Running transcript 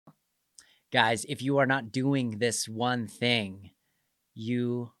Guys, if you are not doing this one thing,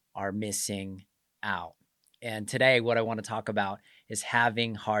 you are missing out. And today, what I want to talk about is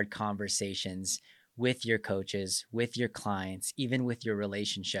having hard conversations with your coaches, with your clients, even with your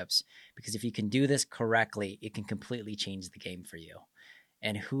relationships. Because if you can do this correctly, it can completely change the game for you.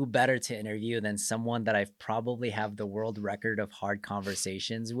 And who better to interview than someone that I've probably have the world record of hard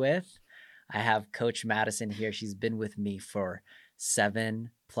conversations with? I have Coach Madison here. She's been with me for 7+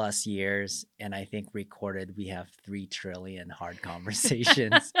 years, and I think recorded we have 3 trillion hard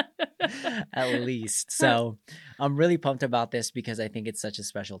conversations at least. So I'm really pumped about this because I think it's such a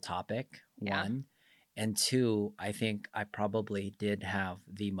special topic, one. And two, I think I probably did have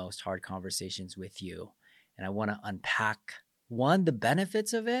the most hard conversations with you. And I want to unpack, one, the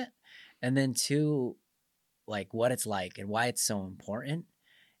benefits of it, and then two, like what it's like and why it's so important.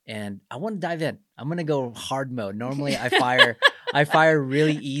 And I want to dive in. I'm going to go hard mode. Normally I fire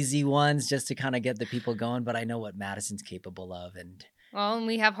really easy ones just to kind of get the people going, but I know what Madison's capable of. And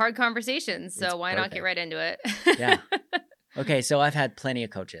we have hard conversations, so why not get right into it? Yeah. Okay, so I've had plenty of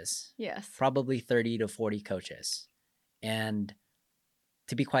coaches. Yes. Probably 30 to 40 coaches. And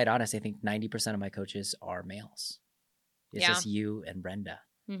to be quite honest, I think 90% of my coaches are males. It's just you and Brenda.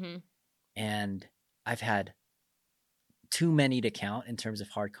 Mm-hmm. And I've had too many to count in terms of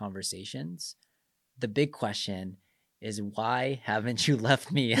hard conversations. The big question is, why haven't you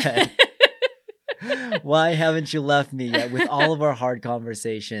left me yet? Why haven't you left me yet with all of our hard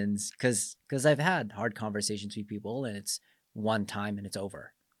conversations? Because I've had hard conversations with people and it's one time and it's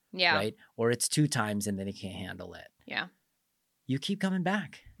over. Yeah. Right? Or it's 2 times and then they can't handle it. Yeah. You keep coming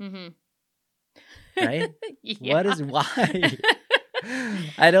back. Mm-hmm. Right? Yeah. What is why?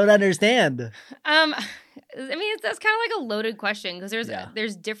 I don't understand. I mean, that's kind of like a loaded question because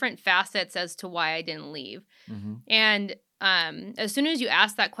there's different facets as to why I didn't leave. Mm-hmm. And as soon as you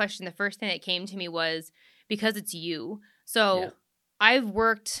asked that question, the first thing that came to me was because it's you. So I've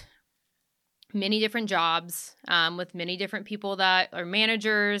worked many different jobs with many different people that are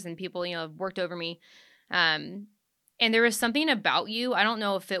managers and people, have worked over me. And there was something about you. I don't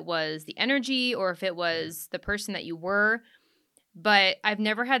know if it was the energy or if it was the person that you were, but I've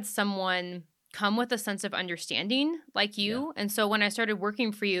never had someone come with a sense of understanding like you. Yeah. And so when I started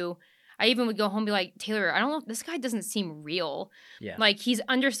working for you, I even would go home and be like, Taylor, I don't know, this guy doesn't seem real. Yeah. Like he's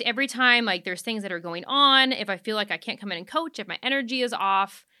every time, like there's things that are going on. If I feel like I can't come in and coach, if my energy is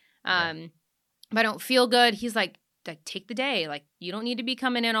off, if I don't feel good, he's like take the day. Like you don't need to be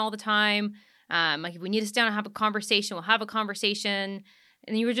coming in all the time. Like if we need to sit down and have a conversation, we'll have a conversation.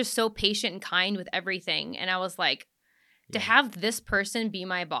 And you were just so patient and kind with everything. And I was like, to have this person be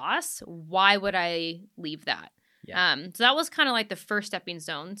my boss, why would I leave that? Yeah. So that was kind of like the first stepping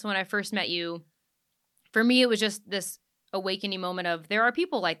stone. So when I first met you, for me, it was just this awakening moment of there are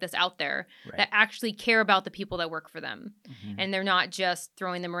people like this out there that actually care about the people that work for them. Mm-hmm. And they're not just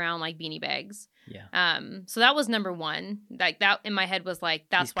throwing them around like beanie bags. Yeah. So that was number one. Like that in my head was like,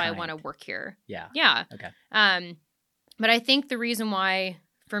 that's why I want to work here. Yeah. Yeah. Okay. But I think the reason why,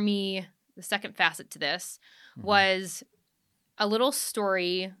 for me, the second facet to this was a little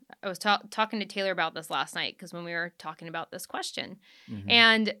story. I was talking to Taylor about this last night because when we were talking about this question. Mm-hmm.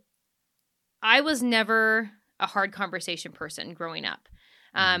 And I was never a hard conversation person growing up.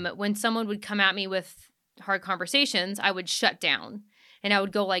 When someone would come at me with hard conversations, I would shut down and I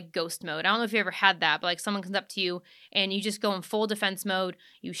would go like ghost mode. I don't know if you ever had that, but like someone comes up to you and you just go in full defense mode.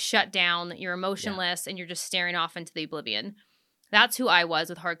 You shut down, you're emotionless, and you're just staring off into the oblivion. That's who I was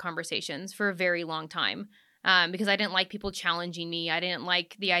with hard conversations for a very long time. Because I didn't like people challenging me. I didn't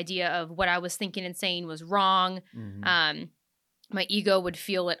like the idea of what I was thinking and saying was wrong. Mm-hmm. My ego would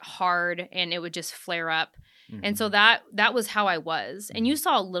feel it hard and it would just flare up. Mm-hmm. And so that was how I was. And you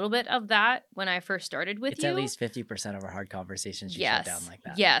saw a little bit of that when I first started with it's you. It's at least 50% of our hard conversations you shut down like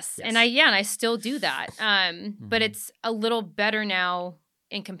that. Yes. And I still do that. But it's a little better now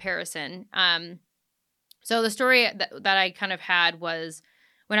in comparison. So the story that I kind of had was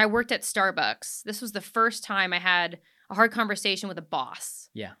when I worked at Starbucks. This was the first time I had a hard conversation with a boss.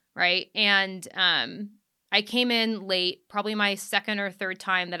 Yeah. Right. And I came in late, probably my second or third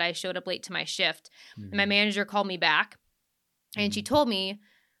time that I showed up late to my shift. Mm-hmm. And my manager called me back and she told me,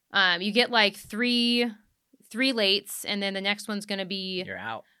 you get like three lates and then the next one's going to be. You're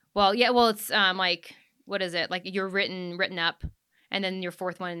out. Well, yeah. Well, it's like, what is it? Like you're written up and then your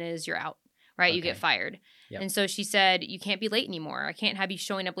fourth one is you're out. Right? Okay. You get fired. Yep. And so she said, you can't be late anymore. I can't have you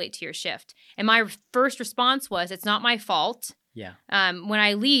showing up late to your shift. And my first response was, it's not my fault. Yeah. When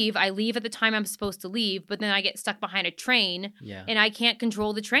I leave at the time I'm supposed to leave, but then I get stuck behind a train and I can't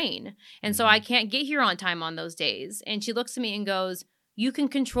control the train. And so I can't get here on time on those days. And she looks at me and goes, you can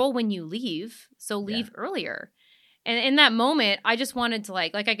control when you leave, so leave earlier. And in that moment, I just wanted to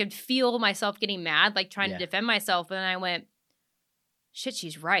like I could feel myself getting mad, like trying to defend myself. And I went, shit,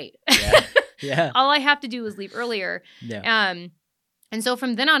 she's right. Yeah. All I have to do is leave earlier. Yeah. And so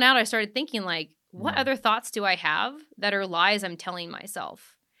from then on out, I started thinking like, what other thoughts do I have that are lies I'm telling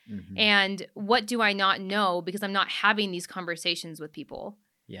myself? Mm-hmm. And what do I not know because I'm not having these conversations with people?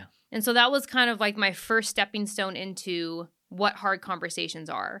 Yeah. And so that was kind of like my first stepping stone into what hard conversations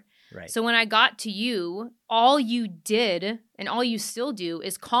are. Right. So when I got to you, all you did and all you still do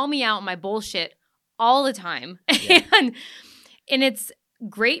is call me out my bullshit all the time. Yeah. and it's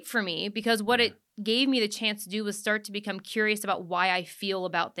great for me because what it gave me the chance to do was start to become curious about why I feel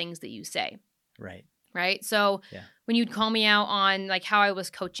about things that you say. Right. Right. So when you'd call me out on like how I was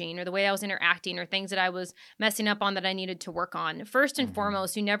coaching or the way I was interacting or things that I was messing up on that I needed to work on, first and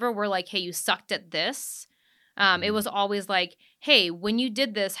foremost, you never were like, hey, you sucked at this. It was always like, hey, when you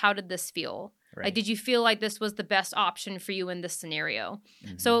did this, how did this feel? Right. Like, did you feel like this was the best option for you in this scenario?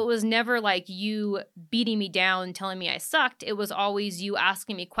 So it was never like you beating me down and telling me I sucked. It was always you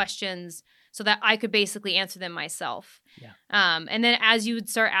asking me questions so that I could basically answer them myself. Yeah. And then as you would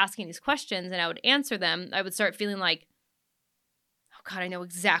start asking these questions and I would answer them, I would start feeling like, oh God, I know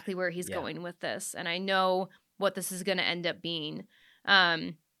exactly where he's going with this. And I know what this is going to end up being.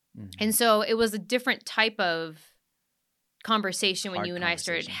 And so it was a different type of conversation when you and I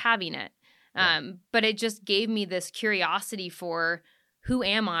started having it. But it just gave me this curiosity for who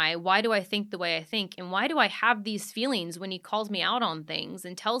am I? Why do I think the way I think? And why do I have these feelings when he calls me out on things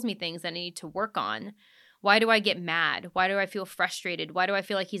and tells me things that I need to work on? Why do I get mad? Why do I feel frustrated? Why do I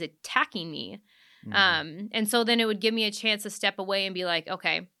feel like he's attacking me? And so then it would give me a chance to step away and be like,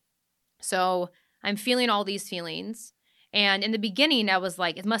 okay, so I'm feeling all these feelings. And in the beginning, I was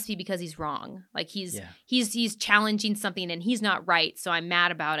like, it must be because he's wrong. Like he's challenging something and he's not right. So I'm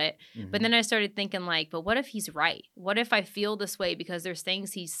mad about it. But then I started thinking like, but what if he's right? What if I feel this way because there's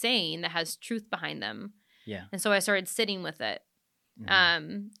things he's saying that has truth behind them? Yeah. And so I started sitting with it.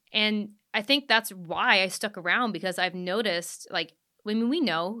 And I think that's why I stuck around because I've noticed like, I mean, we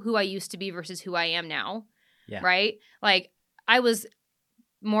know who I used to be versus who I am now. Yeah. Right? Like I was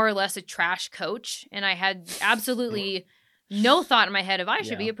more or less a trash coach and I had absolutely no thought in my head of I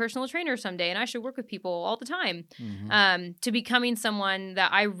should be a personal trainer someday and I should work with people all the time, to becoming someone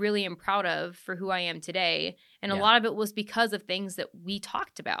that I really am proud of for who I am today. And a lot of it was because of things that we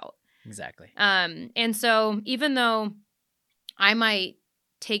talked about. Exactly. And so even though I might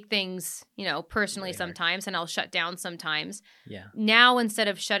take things, personally sometimes and I'll shut down sometimes. Yeah. Now, instead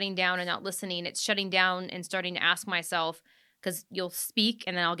of shutting down and not listening, it's shutting down and starting to ask myself, because you'll speak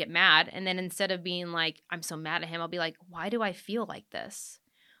and then I'll get mad. And then instead of being like, I'm so mad at him, I'll be like, why do I feel like this?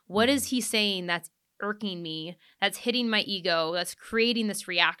 What is he saying that's irking me, that's hitting my ego, that's creating this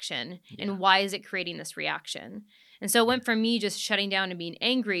reaction? And why is it creating this reaction? And so it went from me just shutting down and being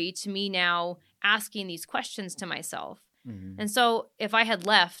angry to me now asking these questions to myself. And so if I had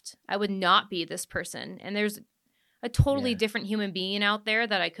left, I would not be this person. And there's a totally different human being out there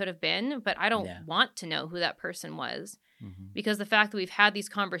that I could have been, but I don't want to know who that person was. Because the fact that we've had these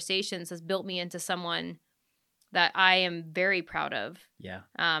conversations has built me into someone that I am very proud of. Yeah.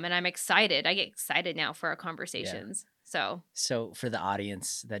 And I'm excited. I get excited now for our conversations. So for the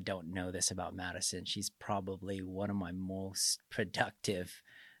audience that don't know this about Madison, she's probably one of my most productive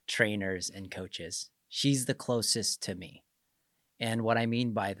trainers and coaches. She's the closest to me. And what I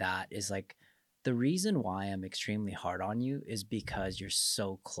mean by that is like, the reason why I'm extremely hard on you is because you're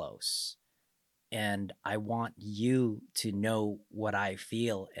so close. And I want you to know what I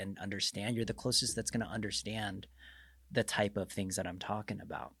feel and understand. You're the closest that's going to understand the type of things that I'm talking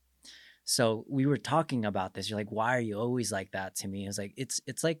about. So we were talking about this. You're like, why are you always like that to me? It's like,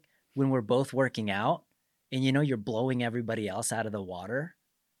 it's like when we're both working out and you're blowing everybody else out of the water,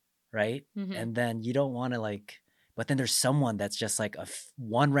 right? And then you don't want to but then there's someone that's just like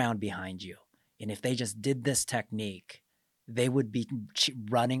one round behind you. And if they just did this technique, they would be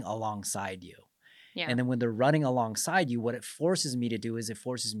running alongside you. Yeah. And then when they're running alongside you, what it forces me to do is it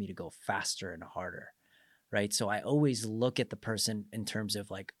forces me to go faster and harder, right? So I always look at the person in terms of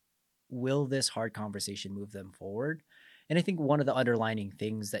like, will this hard conversation move them forward? And I think one of the underlining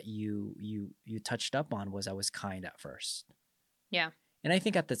things that you touched up on was I was kind at first. Yeah. And I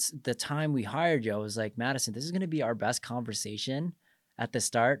think at the time we hired you, I was like, Madison, this is going to be our best conversation at the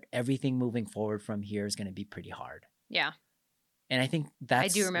start. Everything moving forward from here is going to be pretty hard. Yeah. And I think I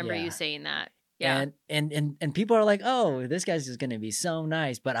do remember you saying that. Yeah. And people are like, oh, this guy's just going to be so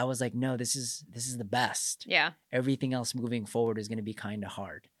nice. But I was like, no, this is the best. Yeah. Everything else moving forward is going to be kind of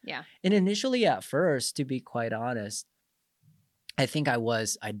hard. Yeah. And initially at first, to be quite honest, I think I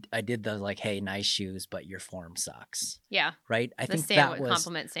did the like, hey, nice shoes, but your form sucks. Yeah. Right. I The think that was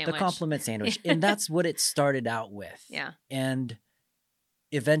compliment sandwich. the compliment sandwich. And that's what it started out with. Yeah. And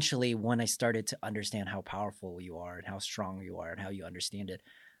eventually when I started to understand how powerful you are and how strong you are and how you understand it,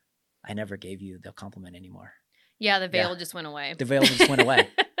 I never gave you the compliment anymore. Yeah. The veil just went away. The veil just went away.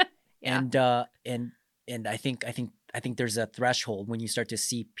 Yeah. And I think there's a threshold when you start to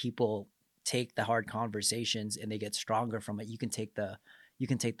see people take the hard conversations and they get stronger from it. You can take the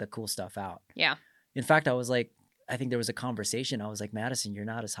cool stuff out. Yeah. In fact, I think there was a conversation. I was like, Madison, you're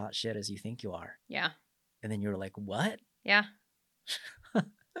not as hot shit as you think you are. Yeah. And then you were like, what? Yeah.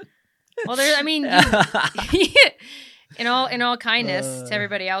 Well, in all kindness to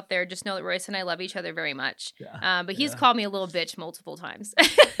everybody out there, just know that Royce and I love each other very much. Yeah. But he's called me a little bitch multiple times.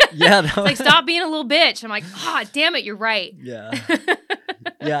 Yeah. It's like, stop being a little bitch. I'm like, damn it, you're right. Yeah.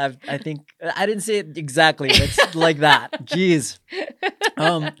 Yeah, I think I didn't say it exactly, but it's like that. Jeez.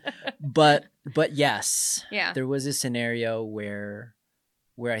 But yes. Yeah. There was a scenario where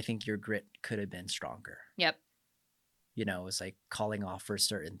I think your grit could have been stronger. Yep. You know, it was like calling off for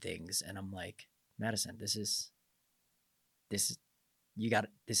certain things, and I'm like, Madison, this is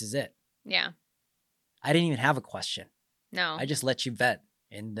it. Yeah. I didn't even have a question. No. I just let you vent,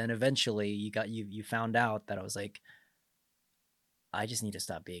 and then eventually you found out that I was like, I just need to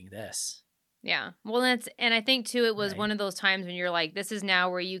stop being this. Yeah. Well, and I think too, it was Right. one of those times when you're like, this is now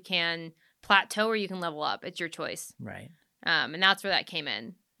where you can plateau or you can level up. It's your choice. Right. And that's where that came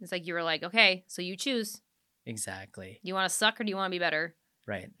in. It's like, you were like, okay, so you choose. Exactly. Do you want to suck or do you want to be better?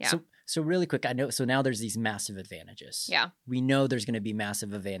 Right. Yeah. So really quick, I know. So now there's these massive advantages. Yeah. We know there's going to be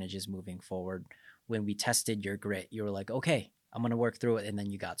massive advantages moving forward. When we tested your grit, you were like, okay, I'm going to work through it. And then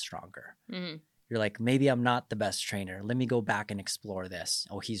you got stronger. Mm-hmm. You're like, maybe I'm not the best trainer. Let me go back and explore this.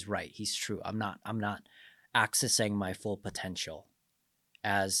 Oh, he's right. He's true. I'm not accessing my full potential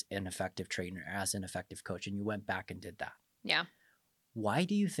as an effective trainer, as an effective coach. And you went back and did that. Yeah. Why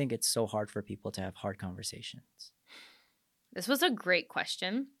do you think it's so hard for people to have hard conversations? This was a great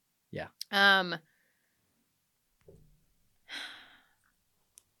question. Yeah.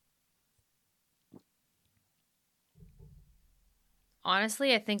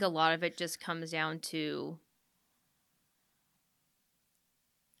 Honestly, I think a lot of it just comes down to,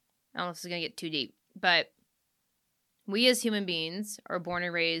 I don't know if this is going to get too deep, but we as human beings are born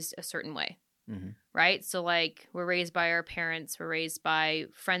and raised a certain way, Mm-hmm. right? So like we're raised by our parents, we're raised by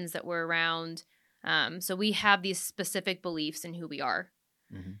friends that we're around. So we have these specific beliefs in who we are.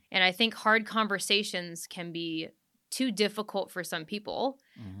 Mm-hmm. And I think hard conversations can be too difficult for some people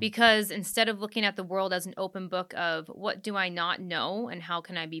Mm-hmm. because instead of looking at the world as an open book of what do I not know and how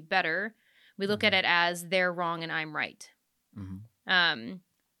can I be better, we look at it as they're wrong and I'm right. Mm-hmm. And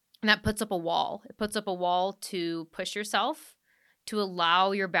that puts up a wall. It puts up a wall to push yourself, to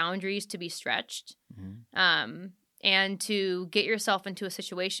allow your boundaries to be stretched, Mm-hmm. And to get yourself into a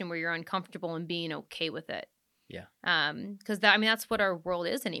situation where you're uncomfortable and being okay with it. Yeah. Because that's what our world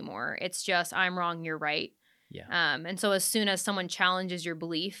is anymore. It's just I'm wrong, you're right. Yeah. And so as soon as someone challenges your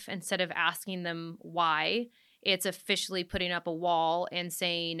belief, instead of asking them why, it's officially putting up a wall and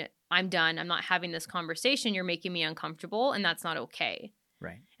saying, I'm done. I'm not having this conversation. You're making me uncomfortable, and that's not okay.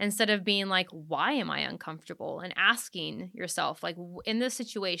 Right. Instead of being like, why am I uncomfortable? And asking yourself, like, in this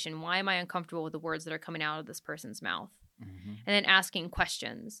situation, why am I uncomfortable with the words that are coming out of this person's mouth? Mm-hmm. And then asking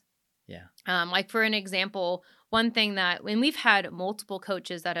questions. Yeah. Like for an example, one thing that when we've had multiple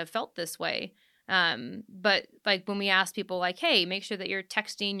coaches that have felt this way, but like when we ask people like, hey, make sure that you're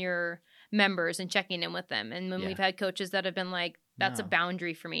texting your members and checking in with them. And when we've had coaches that have been like, that's a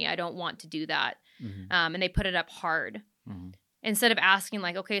boundary for me. I don't want to do that. Mm-hmm. And they put it up hard. Mm-hmm. Instead of asking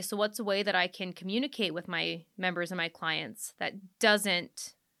like, okay, so what's a way that I can communicate with my members and my clients that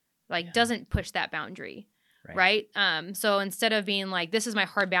doesn't push that boundary. Right. So instead of being like, this is my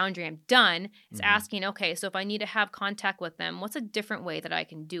hard boundary, I'm done. It's asking, okay, so if I need to have contact with them, what's a different way that I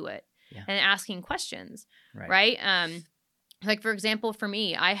can do it? Yeah. And asking questions. Right. Like for example, for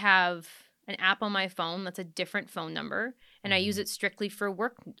me, I have an app on my phone that's a different phone number, and I use it strictly for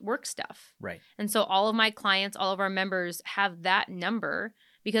work stuff. Right. And so all of my clients, all of our members have that number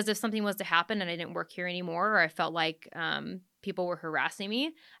because if something was to happen and I didn't work here anymore, or I felt like people were harassing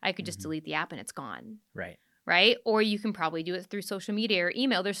me, I could just delete the app and it's gone. Right. Right. Or you can probably do it through social media or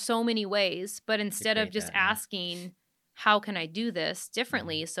email. There's so many ways, but instead of just asking, how can I do this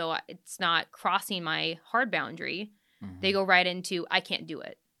differently so it's not crossing my hard boundary, they go right into, I can't do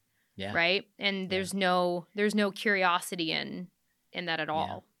it. Yeah. Right. And there's no curiosity in that at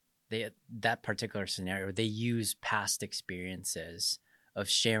all. That particular scenario, they use past experiences of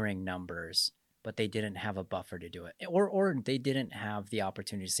sharing numbers but they didn't have a buffer to do it, or they didn't have the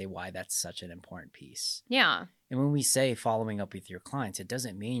opportunity to say why that's such an important piece. Yeah. And when we say following up with your clients, it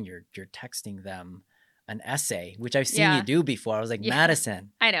doesn't mean you're texting them an essay, which I've seen you do before. I was like,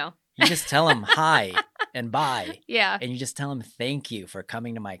 Madison, I know. You just tell them hi and bye. Yeah. And you just tell them thank you for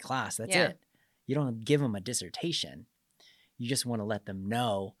coming to my class. That's it. You don't give them a dissertation. You just want to let them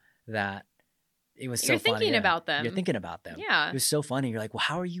know that it was so funny. You're thinking about them. You're thinking about them. Yeah. It was so funny. You're like, well,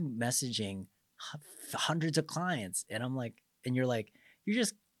 how are you messaging hundreds of clients? And I'm like, and you're like, you're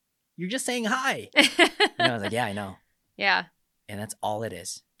just saying hi. And I was like, yeah, I know. Yeah. And that's all it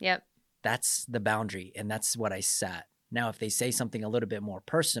is. Yep. That's the boundary. And that's what I set. Now, if they say something a little bit more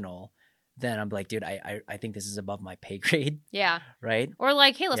personal, then I'm like, dude, I think this is above my pay grade. Yeah. Right? Or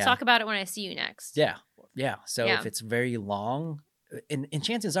like, hey, let's talk about it when I see you next. Yeah. Yeah. So if it's very long, and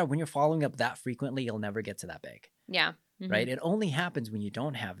chances are when you're following up that frequently, you'll never get to that big. Yeah. Mm-hmm. Right? It only happens when you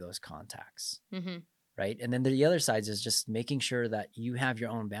don't have those contacts. Mm-hmm. Right? And then the other side is just making sure that you have your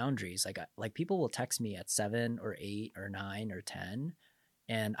own boundaries. Like people will text me at 7 or 8 or 9 or 10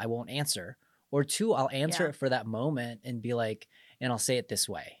 and I won't answer. Or 2, I'll answer it for that moment and be like, and I'll say it this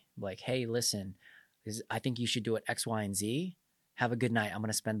way. Like, hey, listen, I think you should do it X, Y, and Z. Have a good night. I'm going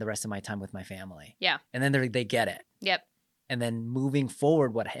to spend the rest of my time with my family. Yeah. And then they get it. Yep. And then moving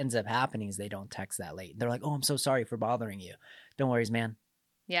forward, what ends up happening is they don't text that late. They're like, oh, I'm so sorry for bothering you. Don't worry, man.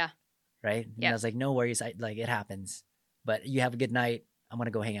 Yeah. Right? And I was like, no worries. It happens. But you have a good night. I'm going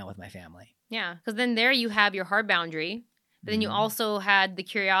to go hang out with my family. Yeah. Because then there you have your hard boundary. But then you also had the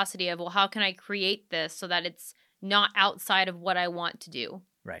curiosity of, well, how can I create this so that it's not outside of what I want to do?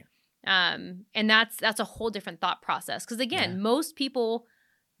 Right. And that's a whole different thought process. Because again, most people,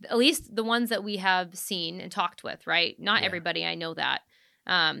 at least the ones that we have seen and talked with, right? Not everybody, I know that.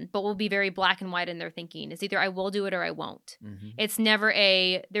 But will be very black and white in their thinking. It's either I will do it or I won't. Mm-hmm. It's never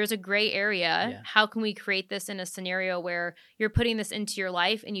there's a gray area. Yeah. How can we create this in a scenario where you're putting this into your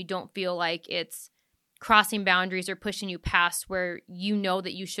life and you don't feel like it's crossing boundaries or pushing you past where you know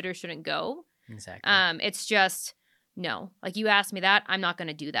that you should or shouldn't go. Exactly. It's just, no. Like you asked me that, I'm not going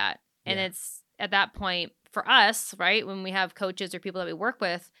to do that. And it's at that point for us, right, when we have coaches or people that we work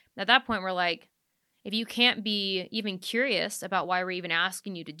with, at that point we're like, if you can't be even curious about why we're even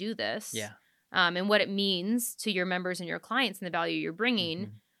asking you to do this and what it means to your members and your clients and the value you're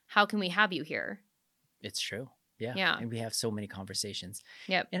bringing, how can we have you here? It's true. Yeah. And we have so many conversations.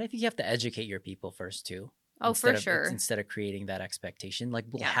 Yep. And I think you have to educate your people first too. Oh, for sure. Instead of creating that expectation, like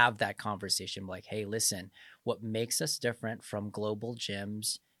we'll have that conversation like, hey, listen, what makes us different from global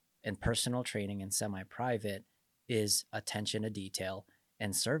gyms and personal training and semi-private is attention to detail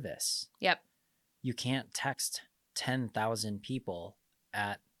and service. Yep. You can't text 10,000 people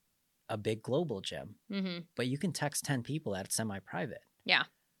at a big global gym, but you can text 10 people at semi-private. Yeah.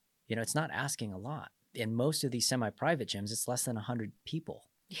 It's not asking a lot. In most of these semi-private gyms, it's less than 100 people.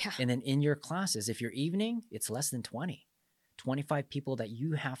 Yeah. And then in your classes, if you're evening, it's less than 20, 25 people that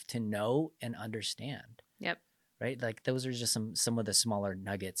you have to know and understand. Yep. Right? Like those are just some of the smaller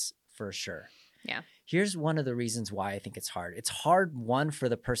nuggets for sure. Yeah. Here's one of the reasons why I think it's hard. It's hard, one, for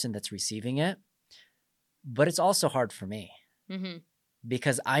the person that's receiving it, but it's also hard for me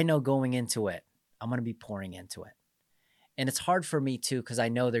because I know going into it, I'm going to be pouring into it. And it's hard for me too, because I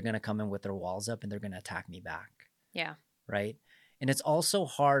know they're going to come in with their walls up and they're going to attack me back. Yeah. Right. And it's also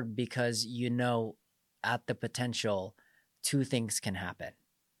hard because, at the potential, 2 things can happen.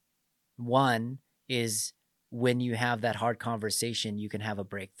 One is when you have that hard conversation, you can have a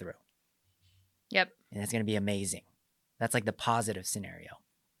breakthrough. Yep. And it's going to be amazing. That's like the positive scenario.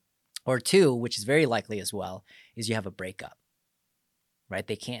 Or 2, which is very likely as well, is you have a breakup. Right?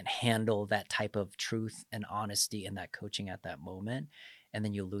 They can't handle that type of truth and honesty and that coaching at that moment. And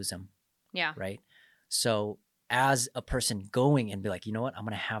then you lose them. Yeah. Right? So as a person going and be like, you know what? I'm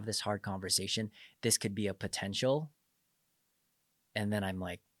going to have this hard conversation. This could be a potential. And then I'm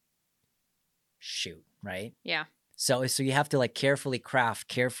like, shoot. Right? Yeah. So you have to like carefully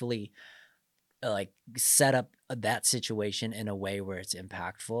set up that situation in a way where it's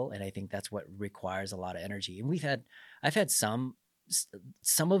impactful. And I think that's what requires a lot of energy. And I've had some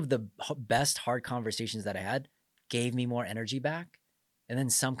of the best hard conversations that I had gave me more energy back, and then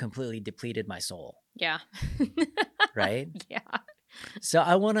some completely depleted my soul. Yeah. Right? Yeah. So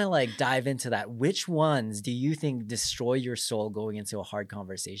I want to dive into that. Which ones do you think destroy your soul going into a hard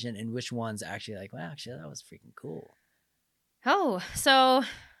conversation, and which ones actually wow, actually that was freaking cool? Oh, so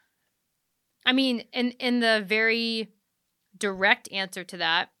I mean, in the very direct answer to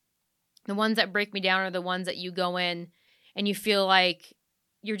that, the ones that break me down are the ones that you go in and you feel like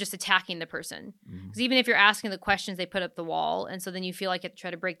you're just attacking the person. Mhm. Because even if you're asking the questions, they put up the wall. And so then you feel like you have to try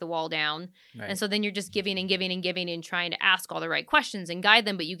to break the wall down. Right. And so then you're just giving and giving and giving and trying to ask all the right questions and guide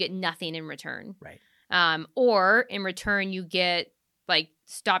them, but you get nothing in return. Right. Or in return, you get like,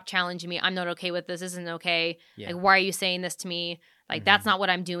 stop challenging me. I'm not okay with this. This isn't okay. Yeah. Like, why are you saying this to me? Like, that's not what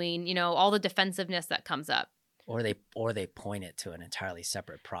I'm doing. You know, all the defensiveness that comes up. Or they point it to an entirely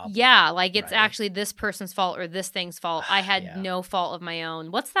separate problem. Yeah, like it's right? actually this person's fault or this thing's fault. I had no fault of my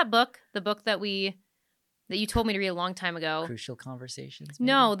own. What's that book? The book that you told me to read a long time ago. Crucial Conversations? Maybe?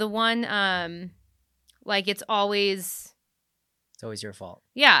 No, the one like it's always your fault.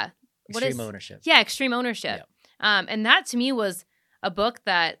 Yeah. Extreme ownership. Yeah, extreme ownership. Yep. And that to me was a book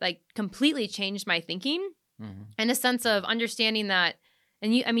that like completely changed my thinking in a sense of understanding that.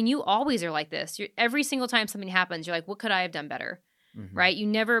 And you always are like this. Every single time something happens, you're like, what could I have done better? Right? You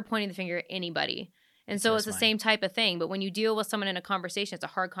never are pointing the finger at anybody. And so it's the same type of thing. But when you deal with someone in a conversation, it's a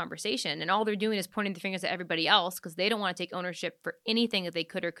hard conversation. And all they're doing is pointing the fingers at everybody else because they don't want to take ownership for anything that they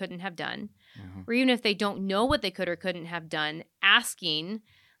could or couldn't have done. Or even if they don't know what they could or couldn't have done, asking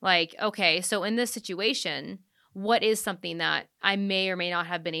like, okay, so in this situation, what is something that I may or may not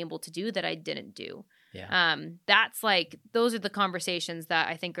have been able to do that I didn't do? Yeah. That's like, those are the conversations that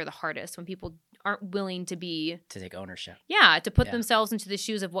I think are the hardest when people aren't willing to take ownership. Yeah. To put themselves into the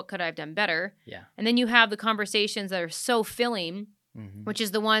shoes of what could I have done better. Yeah. And then you have the conversations that are so filling, which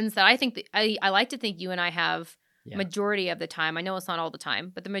is the ones that I think I like to think you and I have majority of the time. I know it's not all the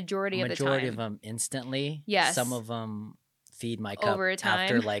time, but the majority of the time. Majority of them instantly. Yes. Some of them feed my cup over time.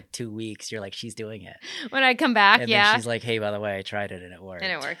 After like 2 weeks. You're like, she's doing it. When I come back, and then she's like, hey, by the way, I tried it and it worked.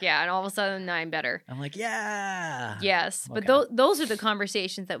 Yeah. And all of a sudden, I'm better. I'm like, yeah. Yes. Okay. But those are the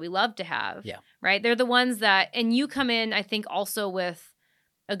conversations that we love to have. Yeah. Right? They're the ones that, and you come in, I think, also with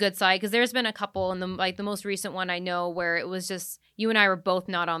a good side, because there's been a couple, and the most recent one I know where it was just, you and I were both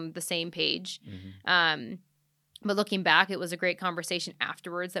not on the same page. But looking back, it was a great conversation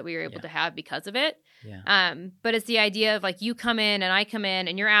afterwards that we were able to have because of it. Yeah. But it's the idea of like you come in and I come in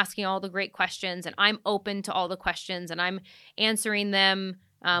and you're asking all the great questions and I'm open to all the questions and I'm answering them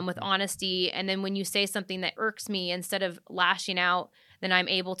with honesty. And then when you say something that irks me, instead of lashing out, then I'm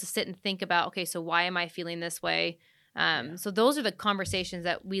able to sit and think about, okay, so why am I feeling this way? So those are the conversations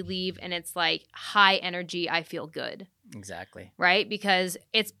that we leave, and it's like high energy. I feel good. Exactly. Right? Because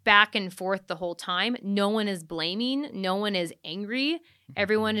it's back and forth the whole time. No one is blaming. No one is angry.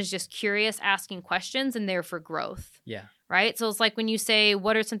 Everyone is just curious, asking questions, and there for growth. Yeah. Right? So it's like when you say,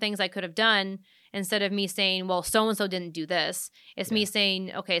 what are some things I could have done? Instead of me saying, well, so-and-so didn't do this. It's me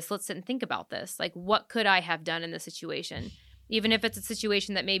saying, okay, so let's sit and think about this. Like, what could I have done in this situation? Even if it's a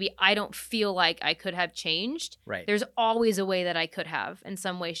situation that maybe I don't feel like I could have changed. Right. There's always a way that I could have in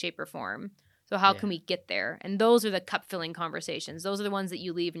some way, shape, or form. So how can we get there? And those are the cup-filling conversations. Those are the ones that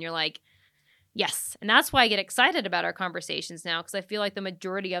you leave and you're like, yes. And that's why I get excited about our conversations now, because I feel like the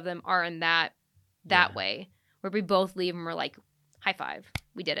majority of them are in that way, where we both leave and we're like, high five.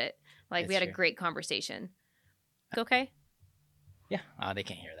 We did it. Like, we had a great conversation. It's okay? Yeah. Oh, they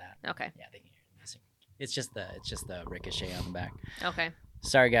can't hear that. Okay. Yeah, they can hear it. It's just the ricochet on the back. Okay.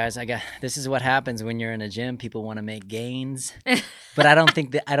 Sorry guys, this is what happens when you're in a gym. People want to make gains, but I don't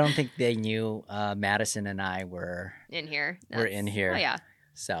think they knew Madison and I were in here. We're in here. Oh yeah.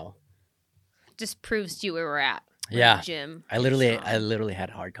 So just proves to you where we're at. Yeah. Gym. I literally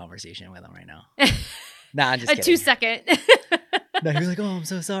had a hard conversation with him right now. Nah, I'm just kidding. A 2-second. No, he was like, "Oh, I'm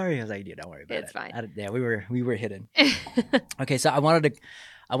so sorry." I was like, "Dude, don't worry about it. It's fine." Yeah, we were hidden. Okay, so I wanted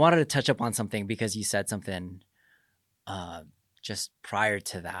to touch up on something because you said something just prior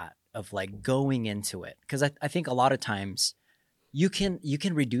to that of like going into it, because I think a lot of times you can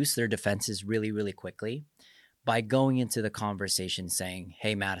reduce their defenses really, really quickly by going into the conversation saying,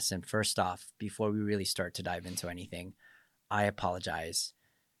 "Hey, Madison, first off, before we really start to dive into anything, I apologize.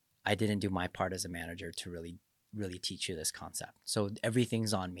 I didn't do my part as a manager to really teach you this concept. So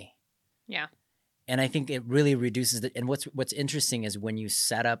everything's on me." Yeah. And I think it really reduces and what's interesting is when you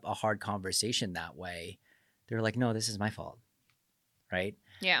set up a hard conversation that way, they're like, "No, this is my fault." Right?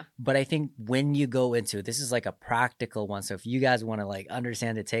 Yeah. But I think when you go into this is like a practical one. So if you guys want to like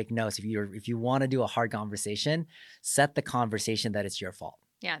understand it, take notes. If you want to do a hard conversation, set the conversation that it's your fault.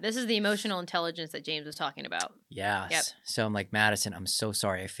 Yeah, this is the emotional intelligence that James was talking about. Yes. Yep. So I'm like, "Madison, I'm so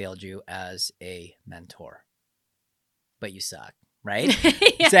sorry I failed you as a mentor, but you suck." Right?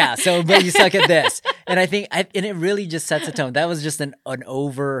 Yeah. So, but you suck at this. And I think, and it really just sets a tone. That was just an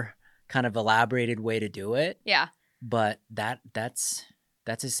over kind of elaborated way to do it. Yeah. But that's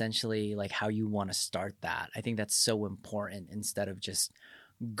essentially like how you want to start that. I think that's so important instead of just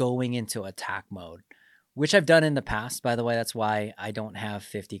going into attack mode which I've done in the past, by the way. That's why I don't have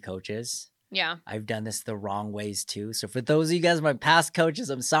 50 coaches. Yeah. I've done this the wrong ways too. So for those of you guys, my past coaches,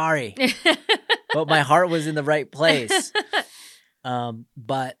 I'm sorry, but my heart was in the right place.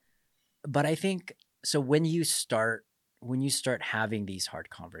 But I think, so when you start having these hard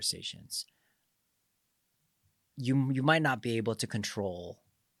conversations, you might not be able to control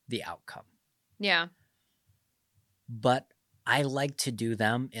the outcome. Yeah. But I like to do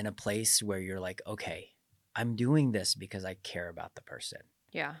them in a place where you're like, okay, I'm doing this because I care about the person.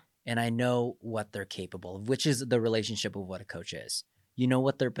 Yeah. And I know what they're capable of, which is the relationship of what a coach is. You know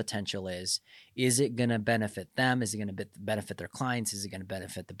what their potential is. Is it going to benefit them? Is it going to benefit their clients? Is it going to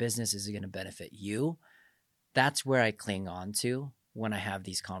benefit the business? Is it going to benefit you? That's where I cling on to when I have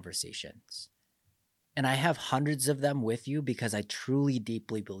these conversations. And I have hundreds of them with you because I truly,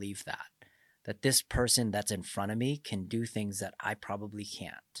 deeply believe that this person that's in front of me can do things that I probably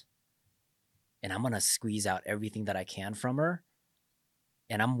can't. And I'm going to squeeze out everything that I can from her.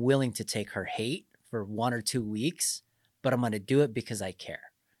 And I'm willing to take her hate for 1 or 2 weeks, but I'm going to do it because I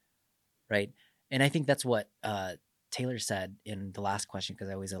care, right? And I think that's what Taylor said in the last question, because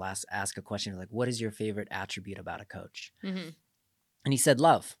I always ask a question like, what is your favorite attribute about a coach? Mm-hmm. And he said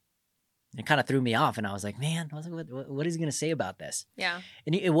love. It kind of threw me off, and I was like, man, what is he going to say about this? Yeah.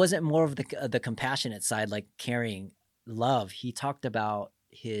 And it wasn't more of the compassionate side, like caring, love. He talked about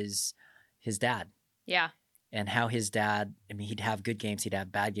his dad. Yeah. And how his dad, I mean, he'd have good games, he'd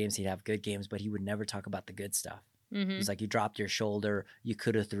have bad games, he'd have good games, but he would never talk about the good stuff. Mm-hmm. He's like, you dropped your shoulder, you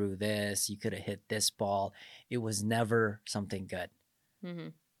could have threw this, you could have hit this ball. It was never something good. Mm-hmm.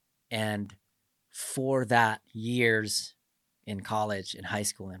 And for that years in college, in high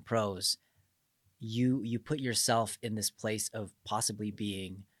school, in pros, you put yourself in this place of possibly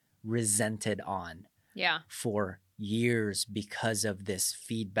being resented on for years because of this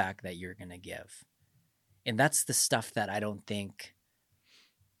feedback that you're going to give. And that's the stuff that I don't think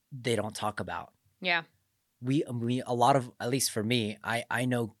they don't talk about. Yeah. We a lot of, at least for me, I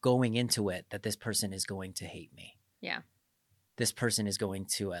know going into it that this person is going to hate me. Yeah. This person is going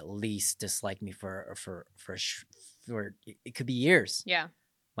to at least dislike me for it could be years. Yeah.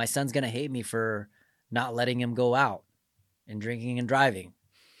 My son's going to hate me for not letting him go out and drinking and driving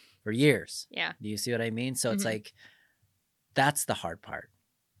for years. Yeah. Do you see what I mean? So it's like, that's the hard part.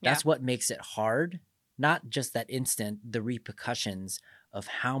 That's what makes it hard. Not just that instant, the repercussions of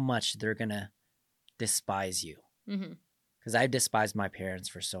how much they're going to despise you. Because I despised my parents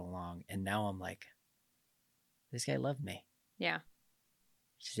for so long. And now I'm like, this guy loved me. Yeah.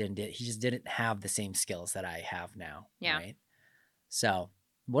 He just didn't have the same skills that I have now. Yeah. Right? So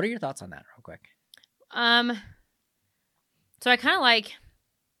what are your thoughts on that real quick? So I kind of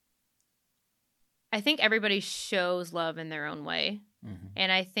I think everybody shows love in their own way. Mm-hmm.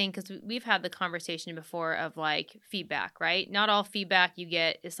 And I think, because we've had the conversation before of like feedback, right? Not all feedback you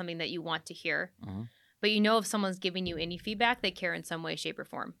get is something that you want to hear. Mm-hmm. But you know, if someone's giving you any feedback, they care in some way, shape, or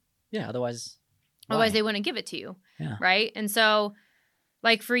form. Yeah, otherwise they wouldn't give it to you. Yeah. Right? And so,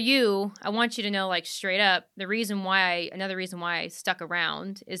 like for you, I want you to know, like straight up, another reason why I stuck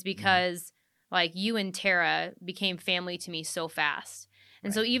around is because like you and Tara became family to me so fast.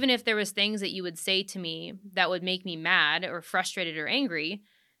 And so even if there was things that you would say to me that would make me mad or frustrated or angry,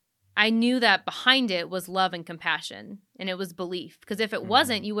 I knew that behind it was love and compassion, and it was belief. Because if it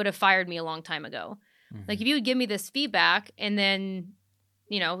wasn't, you would have fired me a long time ago. Mm-hmm. Like if you would give me this feedback and then,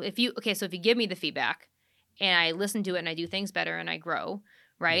 if you give me the feedback and I listen to it and I do things better and I grow,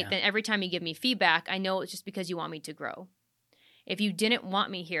 right? Yeah. Then every time you give me feedback, I know it's just because you want me to grow. If you didn't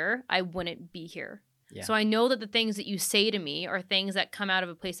want me here, I wouldn't be here. Yeah. So I know that the things that you say to me are things that come out of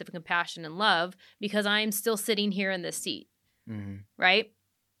a place of compassion and love because I'm still sitting here in this seat, right?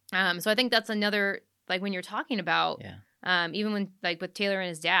 So I think that's another, like when you're talking about, even when like with Taylor and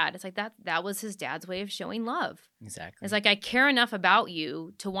his dad, it's like that was his dad's way of showing love. Exactly. It's like, I care enough about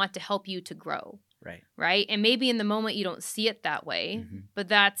you to want to help you to grow. Right. Right. And maybe in the moment you don't see it that way, but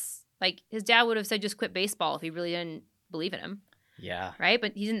that's like his dad would have said, just quit baseball if he really didn't believe in him. Yeah. Right.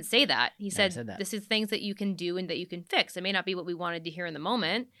 But he didn't say that. He said that. This is things that you can do and that you can fix. It may not be what we wanted to hear in the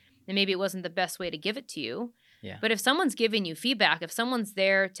moment. And maybe it wasn't the best way to give it to you. Yeah. But if someone's giving you feedback, if someone's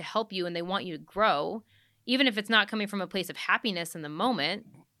there to help you and they want you to grow, even if it's not coming from a place of happiness in the moment,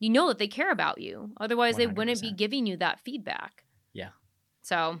 you know that they care about you. Otherwise, 100%. They wouldn't be giving you that feedback. Yeah.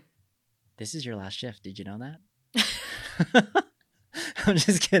 So. This is your last shift. Did you know that? I'm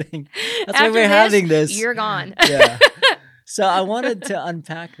just kidding. That's why we're having this. You're gone. Yeah. So I wanted to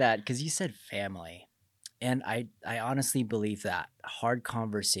unpack that because you said family. And I honestly believe that hard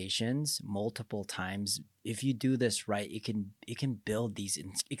conversations multiple times, if you do this right, it can build these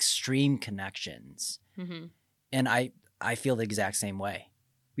extreme connections Mm-hmm. And I feel the exact same way.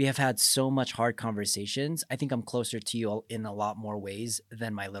 We have had so much hard conversations. I think I'm closer to you in a lot more ways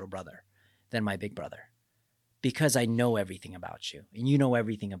than my little brother, than my big brother, because I know everything about you and you know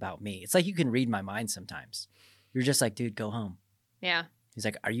everything about me. It's like you can read my mind sometimes. You're just like, dude, go home. Yeah. He's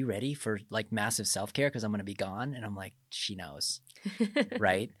like, are you ready for like massive self-care? Because I'm going to be gone. And I'm like, she knows.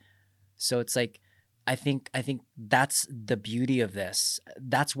 Right. So it's like, I think that's the beauty of this.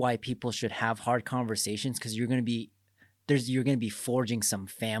 That's why people should have hard conversations, because you're going to be forging some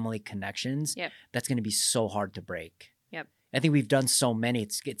family connections. Yep. That's going to be so hard to break. Yep. I think we've done so many.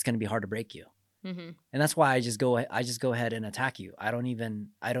 It's going to be hard to break you. Mm-hmm. And that's why I just go ahead and attack you. I don't even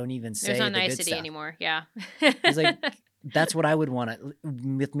say there's no the nicety good stuff anymore. Yeah. It's like, that's what I would want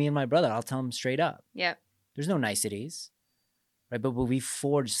with me and my brother. I'll tell him straight up. Yep. There's no niceties. Right. But we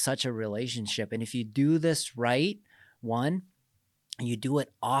forged such a relationship. And if you do this right, and you do it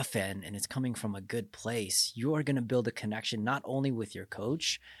often, and it's coming from a good place, you are going to build a connection not only with your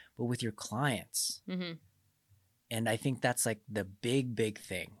coach, but with your clients. Mm-hmm. And I think that's like the big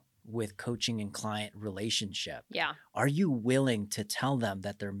thing with coaching and client relationship. Yeah. Are you willing to tell them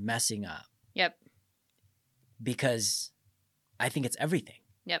that they're messing up? Yep. Because I think it's everything.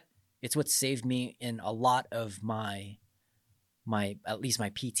 Yep. It's what saved me in a lot of my at least my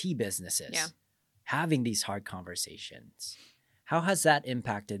PT businesses. Yeah. Having these hard conversations. How has that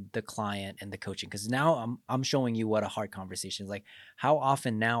impacted the client and the coaching? Because now I'm showing you what a hard conversation is like. How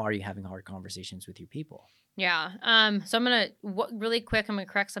often now are you having hard conversations with your people? Yeah. So I'm going to really quick, I'm going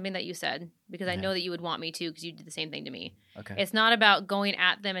to correct something that you said, because I know that you would want me to, because you did the same thing to me. Okay. It's not about going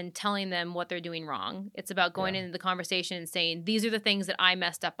at them and telling them what they're doing wrong. It's about going into the conversation and saying, these are the things that I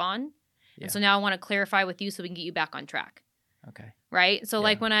messed up on. Yeah. And so now I want to clarify with you so we can get you back on track. Okay. Right. So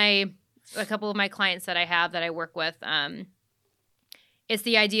like when a couple of my clients that I have that I work with, it's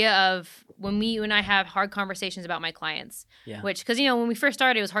the idea of when I have hard conversations about my clients, which, because, when we first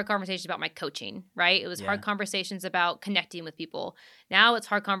started, it was hard conversations about my coaching, right? It was hard conversations about connecting with people. Now it's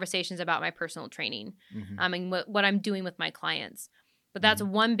hard conversations about my personal training, and what I'm doing with my clients. But that's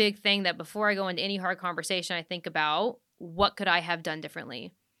one big thing that before I go into any hard conversation, I think about, what could I have done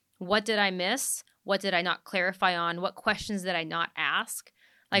differently? What did I miss? What did I not clarify on? What questions did I not ask?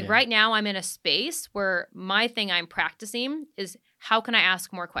 Like right now I'm in a space where my thing I'm practicing is, how can I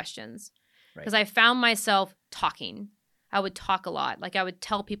ask more questions? Because I found myself talking. I would talk a lot. Like I would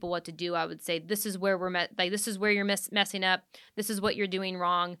tell people what to do. I would say, this is where this is where you're messing up. This is what you're doing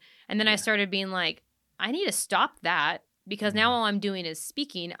wrong. And then I started being like, I need to stop that, because now all I'm doing is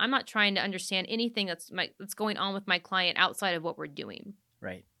speaking. I'm not trying to understand anything that's going on with my client outside of what we're doing.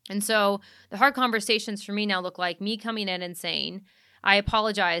 Right. And so the hard conversations for me now look like me coming in and saying, I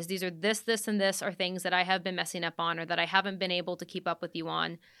apologize. These are this, and this are things that I have been messing up on, or that I haven't been able to keep up with you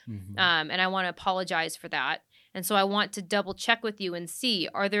on. And I want to apologize for that. And so I want to double check with you and see,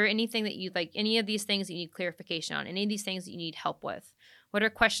 are there anything that you like, any of these things that you need clarification on, any of these things that you need help with? What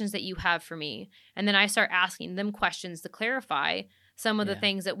are questions that you have for me? And then I start asking them questions to clarify some of the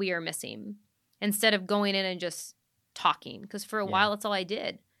things that we are missing, instead of going in and just talking. Because for a while, that's all I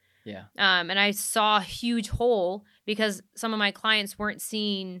did. Yeah. And I saw a huge hole because some of my clients weren't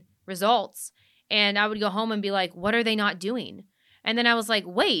seeing results. And I would go home and be like, what are they not doing? And then I was like,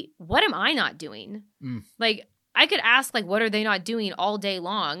 wait, what am I not doing? Like, I could ask, like, what are they not doing all day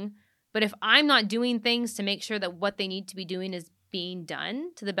long? But if I'm not doing things to make sure that what they need to be doing is being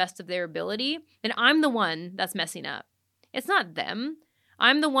done to the best of their ability, then I'm the one that's messing up. It's not them.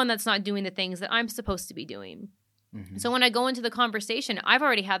 I'm the one that's not doing the things that I'm supposed to be doing. So when I go into the conversation, I've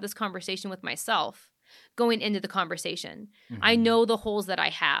already had this conversation with myself going into the conversation. I know the holes that I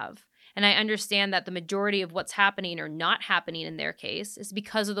have, and I understand that the majority of what's happening or not happening in their case is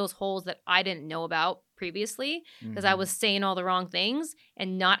because of those holes that I didn't know about previously, because I was saying all the wrong things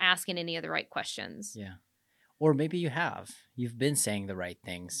and not asking any of the right questions. Yeah. Or maybe you've been saying the right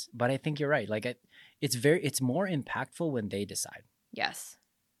things, but I think you're right. Like it's more impactful when they decide. Yes.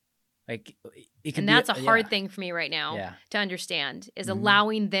 Like it can and be that's a hard thing for me right now to understand, is Mm-hmm.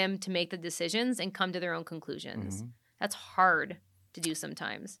 allowing them to make the decisions and come to their own conclusions. That's hard to do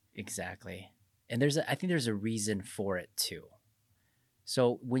sometimes. Exactly. And I think there's a reason for it too.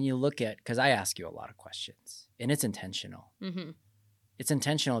 So when you look at, because I ask you a lot of questions, and it's intentional. It's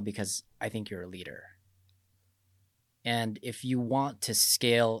intentional because I think you're a leader. And if you want to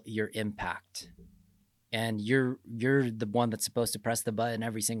scale your impact, and you're the one that's supposed to press the button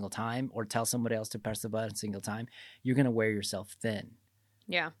every single time, or tell somebody else to press the button single time, you're going to wear yourself thin.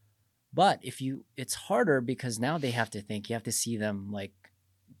 Yeah. But it's harder because now they have to think. You have to see them like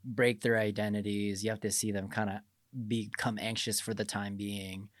break their identities. You have to see them kind of become anxious for the time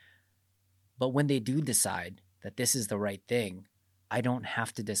being. But when they do decide that this is the right thing, I don't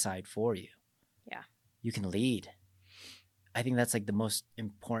have to decide for you. Yeah. You can lead. I think that's like the most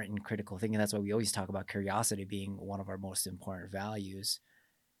important critical thing. And that's why we always talk about curiosity being one of our most important values,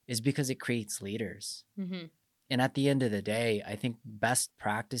 is because it creates leaders. Mm-hmm. And at the end of the day, I think best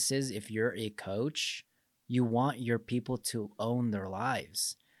practices, if you're a coach, you want your people to own their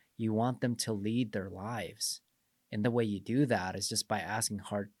lives. You want them to lead their lives. And the way you do that is just by asking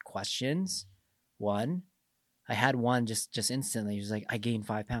hard questions. One, I had one just instantly. He was like, I gained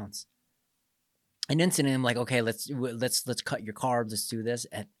 5 pounds. And instantly I'm like, okay, let's cut your carbs. Let's do this.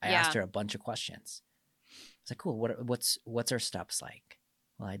 And I asked her a bunch of questions. It's like, cool. What's our steps like?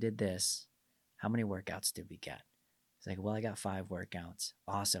 Well, I did this. How many workouts did we get? It's like, well, I got 5 workouts.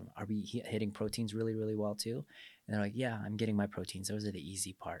 Awesome. Are we hitting proteins really, really well too? And they're like, yeah, I'm getting my proteins. Those are the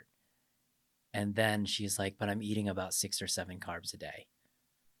easy part. And then she's like, but I'm eating about 6 or 7 carbs a day.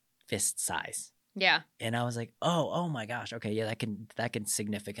 Fist size. Yeah. And I was like, oh my gosh. Okay. Yeah, that can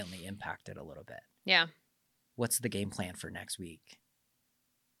significantly impact it a little bit. Yeah. What's the game plan for next week?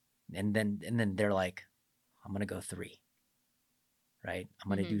 And then they're like, I'm going to go 3. Right? I'm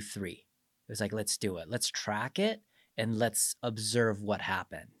going to do 3. It was like, let's do it. Let's track it and let's observe what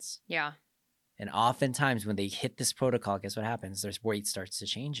happens. Yeah. And oftentimes when they hit this protocol, guess what happens? Their weight starts to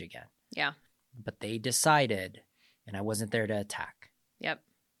change again. Yeah. But they decided, and I wasn't there to attack. Yep.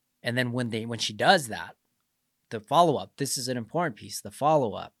 And then when she does that, the follow-up, this is an important piece, the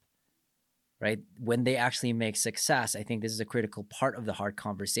follow-up, right? When they actually make success, I think this is a critical part of the hard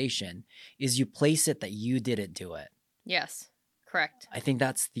conversation, is you place it that you didn't do it. Yes. Correct. I think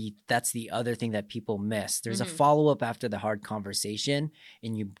that's the other thing that people miss. There's a follow-up after the hard conversation,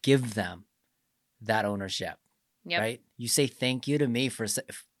 and you give them that ownership, right? You say thank you to me for,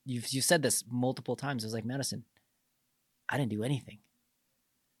 you said this multiple times. I was like, Madison, I didn't do anything.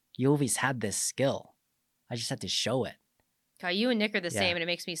 You always had this skill. I just had to show it. God, you and Nick are the same, and it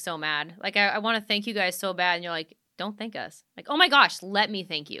makes me so mad. Like, I want to thank you guys so bad, and you're like, don't thank us. Like, oh my gosh, let me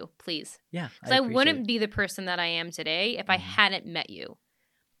thank you, please. Yeah. Because I wouldn't be the person that I am today if I hadn't met you.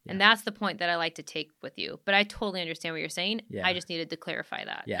 Yeah. And that's the point that I like to take with you. But I totally understand what you're saying. Yeah. I just needed to clarify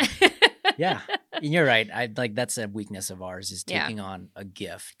that. Yeah. Yeah. And you're right. That's a weakness of ours, is taking on a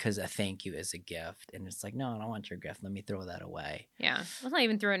gift, because a thank you is a gift. And it's like, no, I don't want your gift. Let me throw that away. Yeah. It's not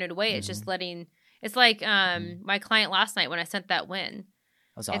even throwing it away. It's just it's like my client last night when I sent that win.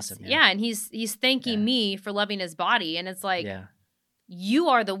 That was awesome. Yeah. And he's thanking me for loving his body. And it's like, you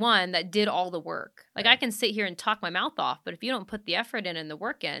are the one that did all the work. Like, I can sit here and talk my mouth off, but if you don't put the effort in and the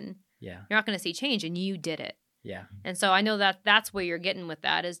work in, you're not going to see change, and you did it. Yeah. And so I know that that's where you're getting with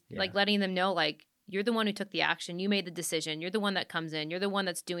that, is like letting them know, like, you're the one who took the action. You made the decision. You're the one that comes in. You're the one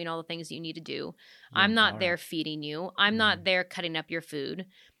that's doing all the things you need to do. I'm not there feeding you. I'm not there cutting up your food.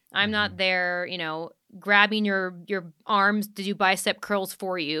 I'm not there, grabbing your arms to do bicep curls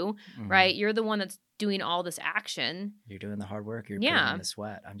for you, right? You're the one that's doing all this action. You're doing the hard work. You're putting in the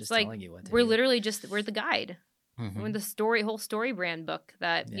sweat. I'm just telling you what to do. We're literally we're the guide. We're the whole story brand book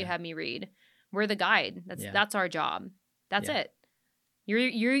that you had me read. We're the guide. That's our job. That's it.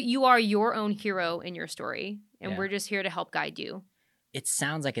 You are your own hero in your story, and we're just here to help guide you. It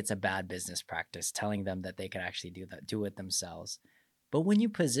sounds like it's a bad business practice telling them that they could actually do it themselves. But when you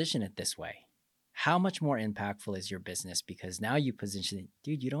position it this way, how much more impactful is your business? Because now you position it,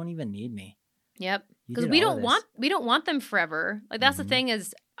 dude, you don't even need me. Yep. Because we don't want them forever. Like, that's the thing,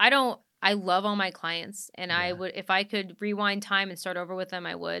 is I love all my clients, and I would, if I could rewind time and start over with them,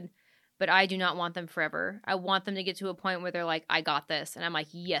 I would. But I do not want them forever. I want them to get to a point where they're like, I got this. And I'm like,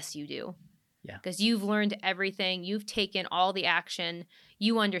 yes, you do. Yeah. Because you've learned everything. You've taken all the action.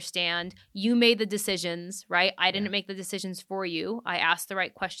 You understand. You made the decisions, right? I didn't make the decisions for you. I asked the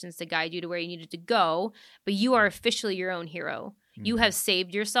right questions to guide you to where you needed to go. But you are officially your own hero. You have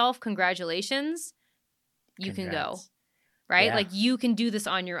saved yourself. Congratulations. You can go. Right? Yeah. Like, you can do this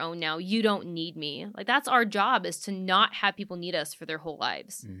on your own now. You don't need me. Like, that's our job, is to not have people need us for their whole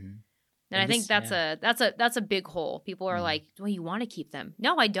lives. And I think that's a big hole. People are like, well, you want to keep them.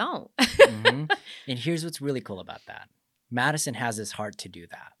 No, I don't. And here's what's really cool about that. Madison has this heart to do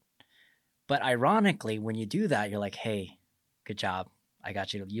that. But ironically, when you do that, you're like, hey, good job. I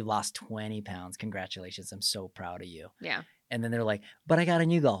got you. You lost 20 pounds. Congratulations. I'm so proud of you. Yeah. And then they're like, but I got a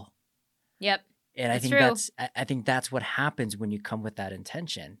new goal. Yep. And I think that's what happens when you come with that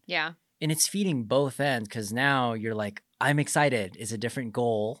intention. Yeah. And it's feeding both ends, because now you're like, I'm excited. It's a different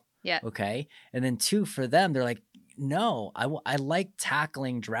goal. Yeah. Okay. And then 2, for them, they're like, no, I like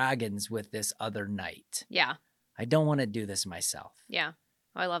tackling dragons with this other knight. Yeah. I don't want to do this myself. Yeah.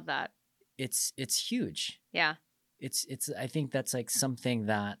 Oh, I love that. It's huge. Yeah. It's I think that's like something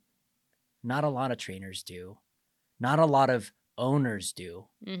that Not a lot of trainers do. Not a lot of owners do.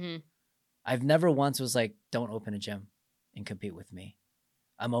 Mm-hmm. I've never once was like, don't open a gym and compete with me.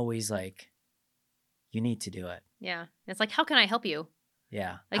 I'm always like, you need to do it. Yeah. It's like, how can I help you?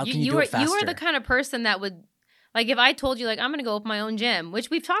 Yeah. Like How can you do it faster? you are the kind of person that would, like, if I told you, like, I'm going to go open my own gym, which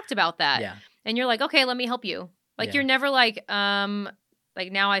we've talked about that. Yeah. And you're like, okay, let me help you. Like, Yeah. you're never like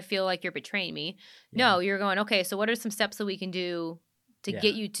now I feel like you're betraying me. Yeah. No, you're going, okay, so what are some steps that we can do to Yeah.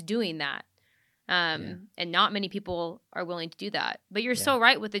 get you to doing that? And not many people are willing to do that. But you're Yeah. so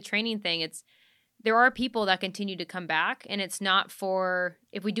right with the training thing. There are people that continue to come back, and it's not for,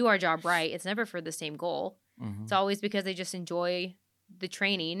 if we do our job right, it's never for the same goal. Mhm. It's always because they just enjoy the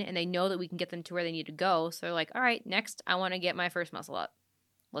training and they know that we can get them to where they need to go. So they're like, all right, next I want to get my first muscle up.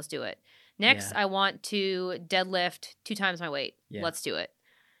 Let's do it. Next, Yeah. I want to deadlift 2 times my weight. Yeah. Let's do it.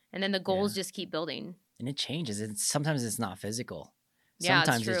 And then the goals just keep building. And it changes. Sometimes it's not physical. Yeah, it's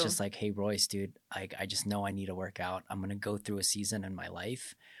Sometimes it's true. just like, hey, Royce, dude, I just know I need to work out. I'm going to go through a season in my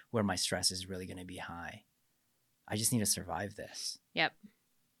life where my stress is really going to be high. I just need to survive this. Yep.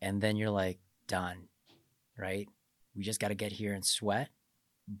 And then you're like, done, right? We just got to get here and sweat,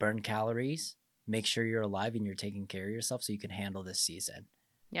 burn calories, make sure you're alive and you're taking care of yourself so you can handle this season.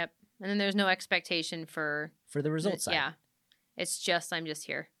 Yep. And then there's no expectation for the results side. Yeah. It's just, I'm just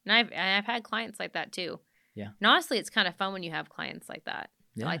here. And I've had clients like that too. Yeah. And honestly, it's kind of fun when you have clients like that.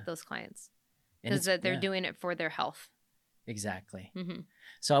 Yeah. I like those clients And because it's- they're yeah, doing it for their health. exactly. Mm-hmm.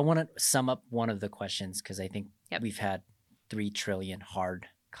 So I want to sum up one of the questions because I think Yep. we've had 3 trillion hard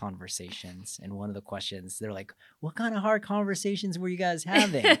conversations. And one of the questions, they're like, what kind of hard conversations were you guys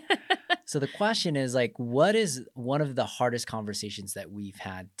having? So the question is like, what is one of the hardest conversations that we've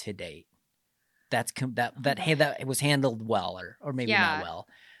had to date? That was handled well or maybe Yeah. not well.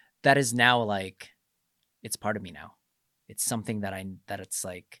 That is now like, it's part of me now. It's something that it's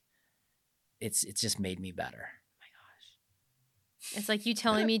like, it's just made me better. It's like you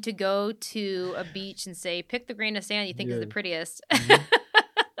telling me to go to a beach and say, pick the grain of sand you think is the prettiest. Mhm.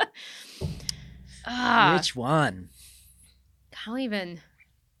 Which Which one? I don't even.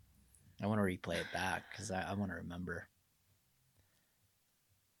 I want to replay it back because I want to remember.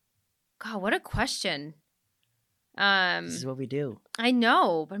 God, what a question. This is what we do. I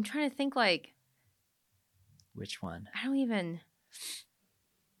know, but I'm trying to think like, Which one? I don't even.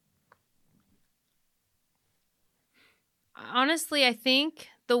 Honestly, I think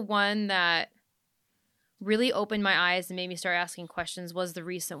the one that really opened my eyes and made me start asking questions was the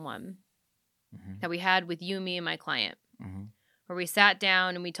recent one Mm-hmm. that we had with you, me, and my client, Mm-hmm. where we sat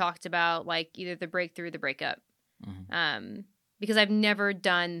down and we talked about like either the breakthrough or the breakup. Mm-hmm. Because I've never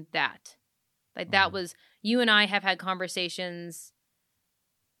done that. Like that Mhm. was, you and I have had conversations,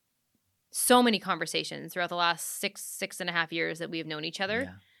 so many conversations throughout the last 6.5 years that we have known each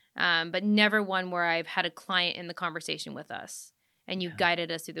other. Yeah. But never one where I've had a client in the conversation with us and you Yeah.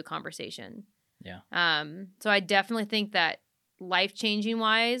 guided us through the conversation. Yeah. So I definitely think that life-changing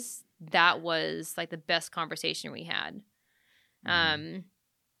wise, that was like the best conversation we had. Mhm.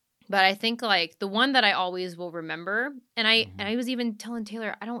 But I think like the one that I always will remember, and Mhm. I was even telling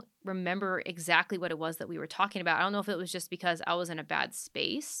Taylor, I don't remember exactly what it was that we were talking about. I don't know if it was just because I was in a bad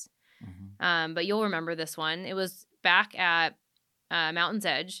space. Mhm. But you'll remember this one. It was back at Mountain's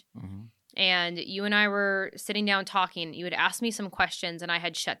Edge, Mhm. and you and I were sitting down talking. You had asked me some questions, and I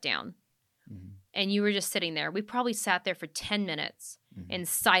had shut down. Mhm. And you were just sitting there. We probably sat there for 10 minutes Mhm. in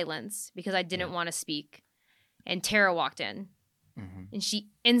silence because I didn't Yeah. want to speak. And Tara walked in, Mhm. and she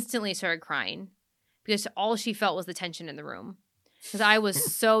instantly started crying because all she felt was the tension in the room. Because I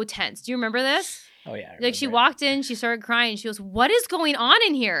was so tense. Do you remember this? Oh yeah. I Like she remember it. walked in, she started crying. She goes, "What is going on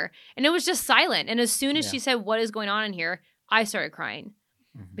in here?" And it was just silent. And as soon as Yeah. she said, "What is going on in here?" I started crying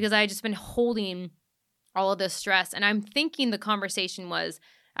Mhm. because I had just been holding all of this stress. And I'm thinking the conversation was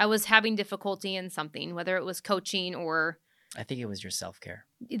I was having difficulty in something, whether it was coaching or I think it was your self-care.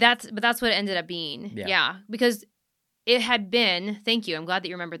 that's what it ended up being. Yeah. Yeah. Because it had been, thank you. I'm glad that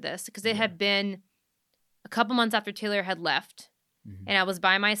you remembered this because it Yeah. had been a couple months after Taylor had left. Mhm. And I was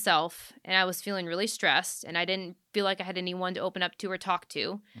by myself and I was feeling really stressed and I didn't feel like I had anyone to open up to or talk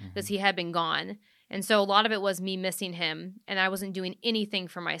to because Mhm. he had been gone. And so a lot of it was me missing him and I wasn't doing anything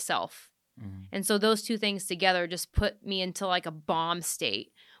for myself. Mhm. And so those two things together just put me into like a bomb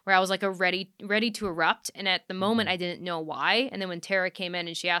state where I was like ready to erupt. And at the moment Mhm. I didn't know why. And then when Tara came in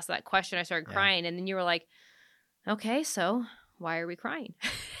and she asked that question, I started Yeah. crying. And then you were like, okay, so why are we crying?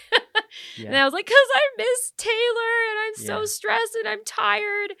 Yeah. And I was like, because I miss Taylor and I'm so Yeah. stressed and I'm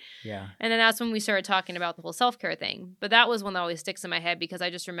tired. Yeah. And then that's when we started talking about the whole self-care thing. But that was one that always sticks in my head because I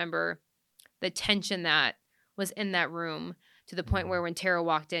just remember the tension that was in that room to the point Mhm. where when Tara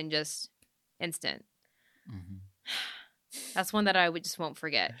walked in, just instant. Mm-hmm. That's one that I just won't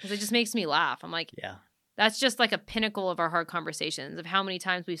forget because it just makes me laugh. I'm like, Yeah. that's just like a pinnacle of our hard conversations of how many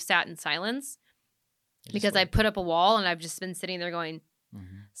times we've sat in silence because I put up a wall and I've just been sitting there going,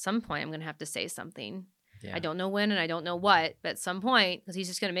 some point I'm going to have to say something. Yeah. I don't know when and I don't know what, but at some point, because he's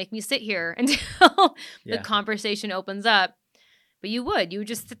just going to make me sit here until the conversation opens up. But you would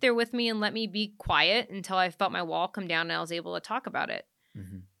just sit there with me and let me be quiet until I felt my wall come down and I was able to talk about it.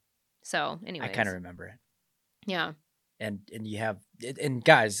 Mm-hmm. So anyways. I kind of remember it. Yeah. And you have, and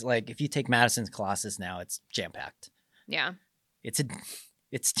guys, like if you take Madison's classes now, it's jam-packed. Yeah.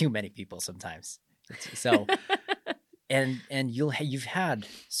 It's too many people sometimes. So, and you've had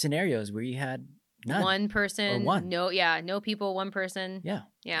scenarios where you had none. One person, or one. No people, one person. Yeah.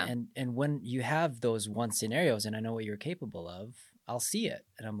 Yeah. And when you have those one scenarios and I know what you're capable of, I'll see it.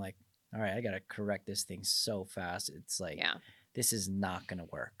 And I'm like, all right, I got to correct this thing so fast. It's like, this is not going to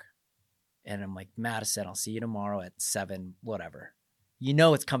work. And I'm like, Madison, I'll see you tomorrow at 7, whatever. You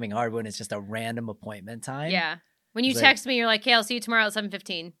know it's coming hard when it's just a random appointment time. Yeah. When you text me, you're like, hey, I'll see you tomorrow at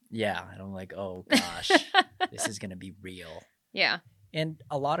 7:15. Yeah. And I'm like, oh, gosh, this is going to be real. Yeah. And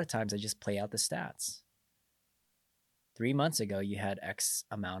a lot of times I just play out the stats. 3 months ago, you had X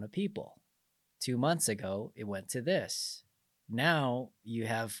amount of people. 2 months ago, it went to this. Now you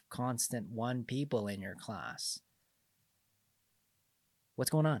have constant 1 people in your class. What's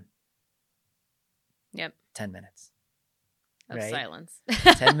going on? Yep. 10 minutes. Of silence.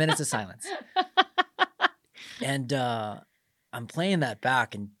 10 minutes of silence. And I'm playing that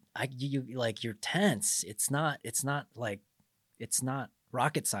back and you like you're tense. It's not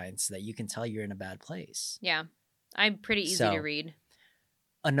rocket science that you can tell you're in a bad place. Yeah. I'm pretty easy to read.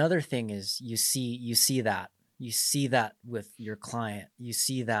 Another thing is you see that with your client. You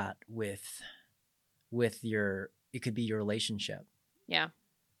see that with it could be your relationship. Yeah.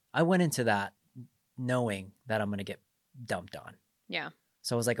 I went into that knowing that I'm going to get dumped on. Yeah.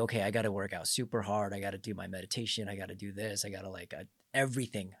 So I was like, okay, I got to work out super hard. I got to do my meditation. I got to do this. I got to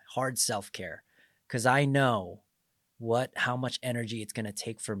everything, hard self-care. Because I know how much energy it's going to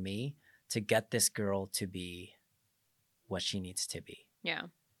take for me to get this girl to be what she needs to be. Yeah.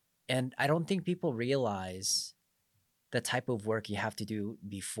 And I don't think people realize the type of work you have to do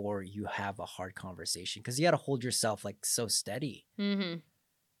before you have a hard conversation. Because you got to hold yourself so steady. Mm-hmm.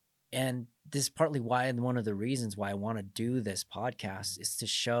 And this is partly why, and one of the reasons why I want to do this podcast is to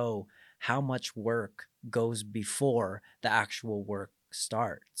show how much work goes before the actual work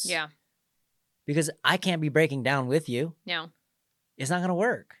starts. Yeah. Because I can't be breaking down with you. No. It's not going to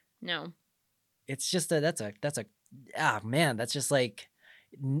work. No. It's just that's just like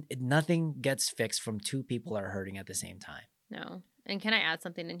nothing gets fixed from 2 people are hurting at the same time. No. And can I add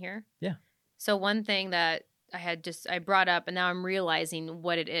something in here? Yeah. So one thing that I brought up and now I'm realizing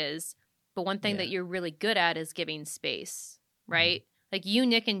what it is. But one thing that you're really good at is giving space, right? Mm-hmm. Like you,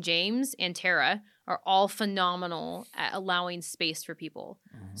 Nick, and James and Tara are all phenomenal at allowing space for people.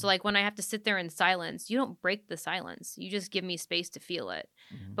 Mm-hmm. So like when I have to sit there in silence, you don't break the silence. You just give me space to feel it.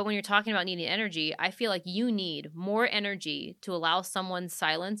 Mm-hmm. But when you're talking about needing energy, I feel like you need more energy to allow someone's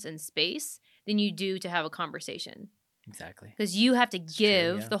silence and space than you do to have a conversation. Exactly. Because you have to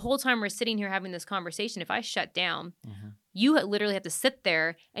give the whole time we're sitting here having this conversation. If I shut down, you literally have to sit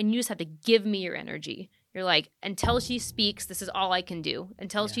there and you just have to give me your energy. You're like, until she speaks, this is all I can do.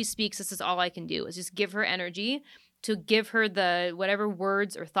 Until she speaks, this is all I can do is just give her energy to give her the whatever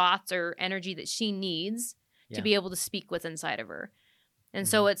words or thoughts or energy that she needs to be able to speak what's inside of her. And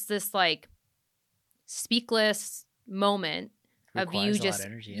so it's this speakless moment of you just,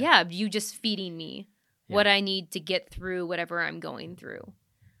 you just feeding me what I need to get through whatever I'm going through.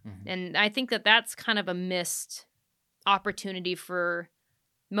 Mm-hmm. And I think that that's kind of a missed opportunity for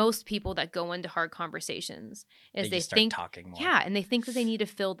most people that go into hard conversations is they think talking more. Yeah, and they think that they need to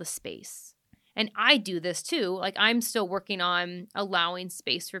fill the space. And I do this too. Like I'm still working on allowing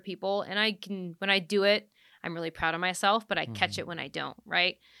space for people, and when I do it, I'm really proud of myself, but I catch it when I don't,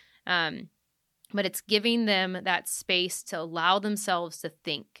 right? But it's giving them that space to allow themselves to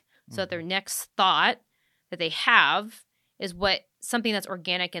think so that their next thought that they have is something that's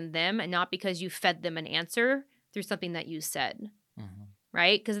organic in them and not because you fed them an answer through something that you said. Mm-hmm.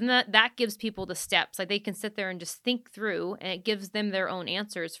 Right? Because then that gives people the steps. Like they can sit there and just think through and it gives them their own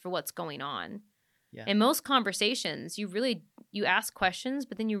answers for what's going on. Yeah. In most conversations, you ask questions,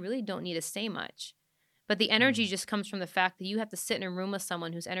 but then you really don't need to say much. But the energy just comes from the fact that you have to sit in a room with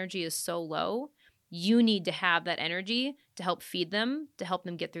someone whose energy is so low. You need to have that energy to help feed them, to help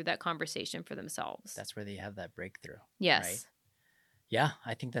them get through that conversation for themselves. That's where they have that breakthrough. Yes. Right? Yeah,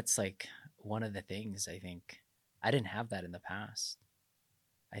 I think that's one of the things I didn't have that in the past.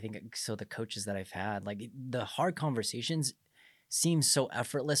 I think so. The coaches that I've had, like the hard conversations seem so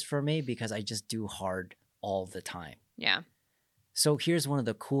effortless for me because I just do hard all the time. Yeah. So here's one of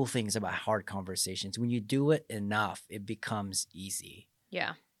the cool things about hard conversations. When you do it enough, it becomes easy.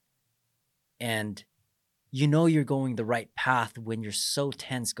 Yeah. And you know you're going the right path when you're so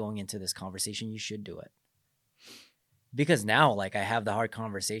tense going into this conversation. You should do it. Because now, like, I have the hard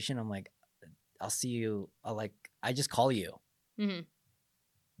conversation. I'm like, I'll see you. I just call you. Mm-hmm.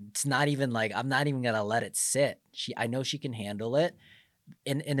 It's not even like, I'm not even going to let it sit. I know she can handle it.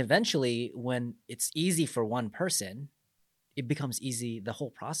 And eventually, when it's easy for one person, it becomes easy. The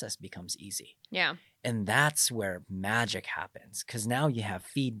whole process becomes easy. Yeah. And that's where magic happens. Because now you have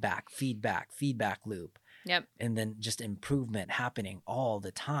feedback loop. Yep. And then just improvement happening all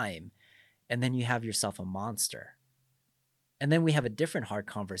the time. And then you have yourself a monster. And then we have a different hard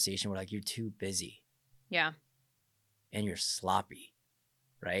conversation where like you're too busy. Yeah. And you're sloppy,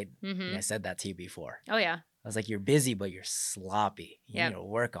 right? Mm-hmm. And I said that to you before. Oh, yeah. I was like, you're busy, but you're sloppy. You Yep. need to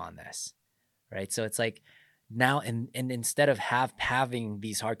work on this, right? So it's like now, and instead of having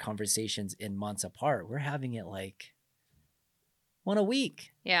these hard conversations in months apart, we're having it like one a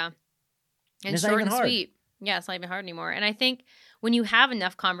week. Yeah. And it's not short even and hard. sweet. Yeah, it's not even hard anymore. And I think when you have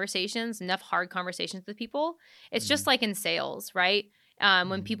enough hard conversations with people, it's just like in sales, right?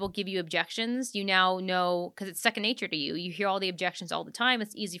 When people give you objections, you now know, because it's second nature to you. You hear all the objections all the time.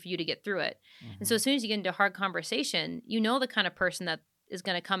 It's easy for you to get through it. And so as soon as you get into a hard conversation, you know the kind of person that is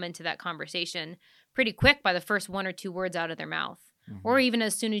going to come into that conversation pretty quick by the first one or two words out of their mouth. Or even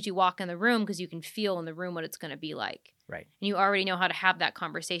as soon as you walk in the room, because you can feel in the room what it's going to be like. Right. And you already know how to have that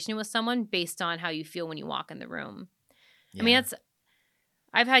conversation with someone based on how you feel when you walk in the room. Yeah. I mean,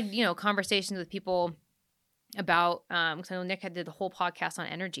 I've had, conversations with people about, because I know Nick did the whole podcast on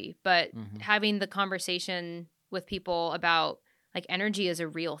energy, but having the conversation with people about like energy is a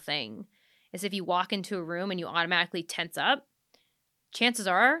real thing. Is if you walk into a room and you automatically tense up, chances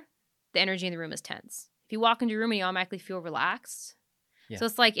are the energy in the room is tense. If you walk into a room and you automatically feel relaxed. Yeah. So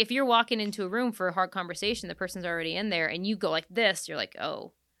it's like if you're walking into a room for a hard conversation, the person's already in there and you go like this, you're like,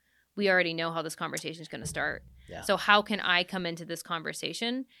 oh, we already know how this conversation is going to start. Yeah. So how can I come into this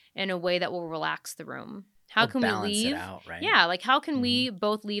conversation in a way that will relax the room? How can we leave? It out, right? Yeah, like how can we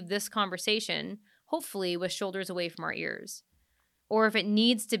both leave this conversation, hopefully with shoulders away from our ears? Or if it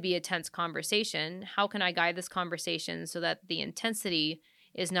needs to be a tense conversation, how can I guide this conversation so that the intensity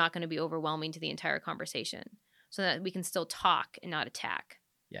is not going to be overwhelming to the entire conversation so that we can still talk and not attack?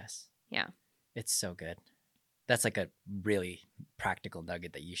 Yes. Yeah. It's so good. That's like a really practical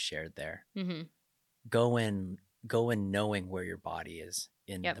nugget that you shared there. Mm-hmm. Go in knowing where your body is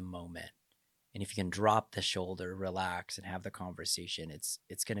in the moment. And if you can drop the shoulder, relax, and have the conversation,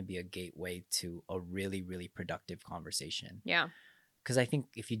 it's going to be a gateway to a really, really productive conversation. Yeah. Because I think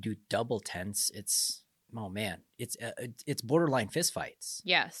if you do double tense, it's borderline fistfights.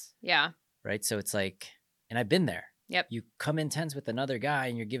 Yes. Yeah. Right. So it's like, and I've been there. Yep. You come in tense with another guy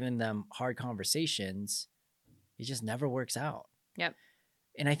and you're giving them hard conversations. It just never works out. Yep.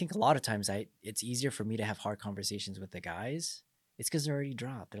 And I think a lot of times it's easier for me to have hard conversations with the guys. It's because they're already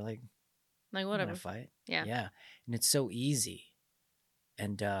dropped. They're like whatever, fight. Yeah. Yeah. And it's so easy.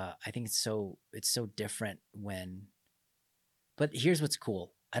 And I think it's so different when. But here's what's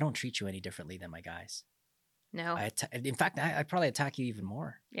cool. I don't treat you any differently than my guys. No. In fact, I'd probably attack you even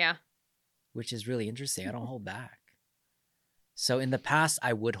more. Yeah. Which is really interesting. I don't hold back. So in the past,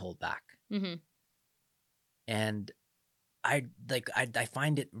 I would hold back. Mm-hmm. And I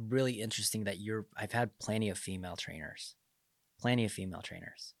find it really interesting that I've had plenty of female trainers.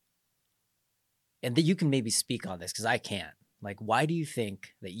 And that you can maybe speak on this because I can't. Like, why do you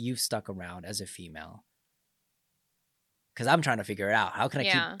think that you've stuck around as a female? Because I'm trying to figure it out. How can I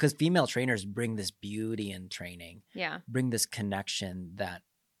keep? Because female trainers bring this beauty in training. Yeah. Bring this connection that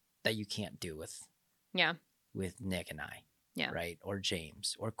you can't do with Nick and I. Yeah. Right. Or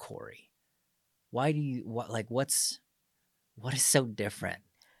James or Corey. Why do you what is so different?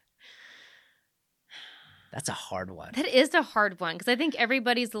 That's a hard one. That is a hard one because I think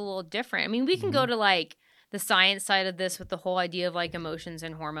everybody's a little different. I mean, we can go to like the science side of this with the whole idea of like emotions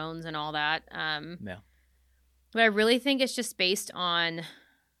and hormones and all that. Yeah. But I really think it's just based on.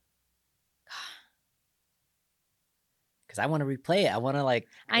 Because I want to replay it. I want to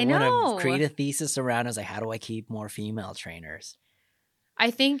I want to create a thesis around it. As like, how do I keep more female trainers? I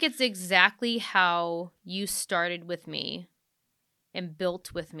think it's exactly how you started with me and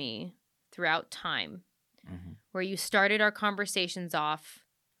built with me throughout time. Mm-hmm. Where you started our conversations off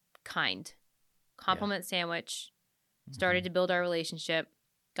kind. Compliment sandwich. Started to build our relationship.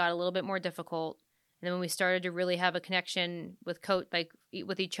 Got a little bit more difficult. And then when we started to really have a connection with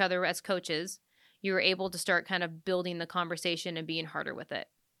with each other as coaches, you were able to start kind of building the conversation and being harder with it.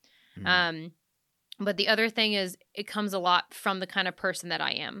 But the other thing is it comes a lot from the kind of person that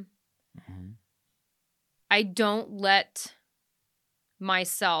I am. I don't let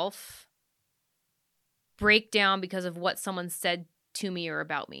myself break down because of what someone said to me or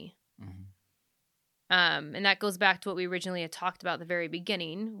about me. And that goes back to what we originally had talked about at the very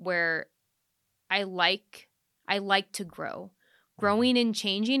beginning, where I like to grow. Growing and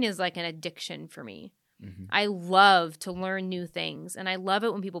changing is like an addiction for me. I love to learn new things, and I love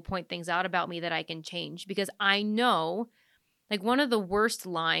it when people point things out about me that I can change, because I know, like, one of the worst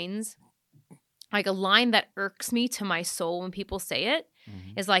lines, like a line that irks me to my soul when people say it,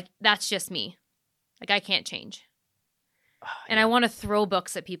 is like, that's just me. Like, I can't change. And I want to throw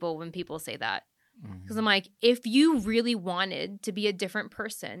books at people when people say that. Because I'm like, if you really wanted to be a different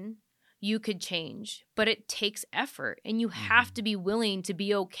person, you could change. But it takes effort, and you have to be willing to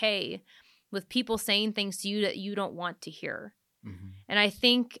be okay with people saying things to you that you don't want to hear. And I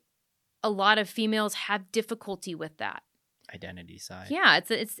think a lot of females have difficulty with that. Identity side. Yeah,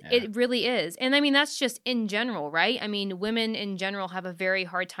 it really is. And I mean, that's just in general, right? I mean, women in general have a very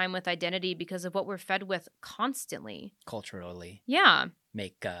hard time with identity because of what we're fed with constantly. Culturally. Yeah.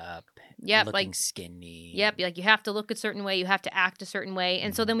 Makeup. Yep, looking like skinny. Yep, like you have to look a certain way, you have to act a certain way.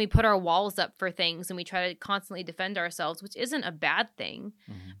 And so then we put our walls up for things and we try to constantly defend ourselves, which isn't a bad thing.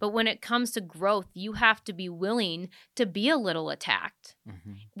 But when it comes to growth, you have to be willing to be a little attacked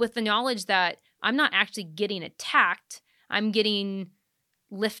with the knowledge that I'm not actually getting attacked, I'm getting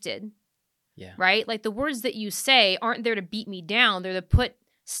lifted. Yeah. Right? Like the words that you say aren't there to beat me down, they're to put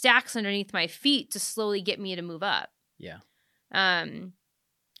stacks underneath my feet to slowly get me to move up. Yeah.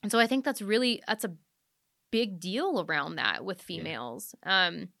 And so I think that's a big deal around that with females.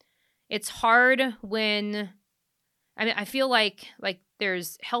 It's hard when, I mean, I feel like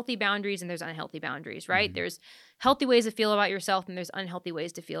there's healthy boundaries and there's unhealthy boundaries, right? There's healthy ways to feel about yourself and there's unhealthy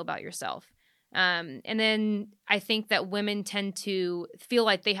ways to feel about yourself. And then I think that women tend to feel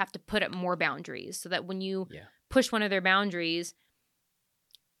like they have to put up more boundaries so that when you push one of their boundaries,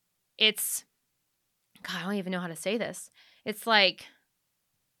 it's, God, I don't even know how to say this. It's like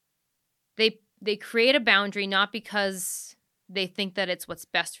they create a boundary not because they think that it's what's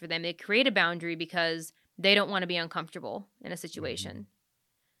best for them. They create a boundary because they don't want to be uncomfortable in a situation.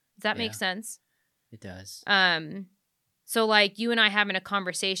 Does that make sense? It does. So like you and I having a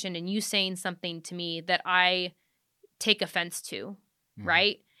conversation and you saying something to me that I take offense to,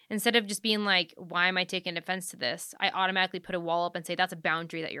 right? Instead of just being like, why am I taking offense to this? I automatically put a wall up and say, that's a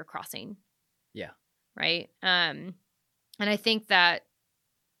boundary that you're crossing. Yeah. Right? And I think that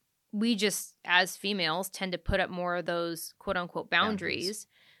we just, as females, tend to put up more of those quote unquote boundaries.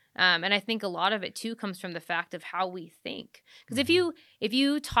 And I think a lot of it too comes from the fact of how we think. Because if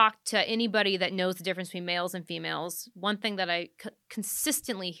you talk to anybody that knows the difference between males and females, one thing that I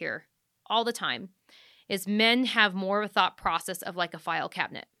consistently hear all the time is men have more of a thought process of like a file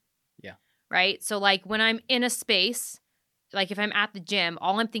cabinet. Yeah. Right? So like when I'm in a space, like if I'm at the gym,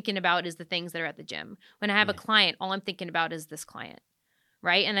 all I'm thinking about is the things that are at the gym. When I have a client, all I'm thinking about is this client.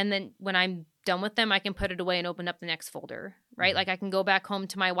 Right? And then when I'm done with them, I can put it away and open up the next folder. Right? Like I can go back home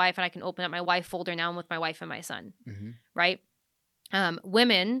to my wife and I can open up my wife folder. Now I'm with my wife and my son. Right?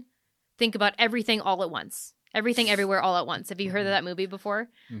 Women think about everything all at once. Everything everywhere all at once. Have you heard of that movie before?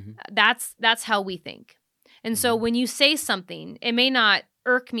 That's how we think. And so when you say something, it may not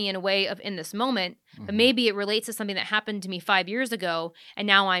irk me in a way of in this moment, but maybe it relates to something that happened to me 5 years ago and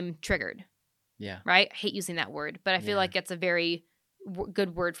now I'm triggered. Yeah. Right? I hate using that word, but I feel like it's a very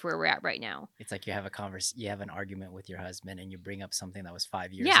good word for where we're at right now. It's like you have you have an argument with your husband and you bring up something that was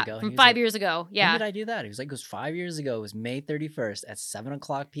 5 years ago. Yeah, from 5 years ago. Yeah. When did I do that? He was like, it was 5 years ago. It was May 31st at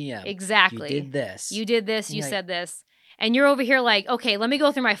 7:00 p.m. Exactly. You did this. You did this. You said this. And you're over here like, okay, let me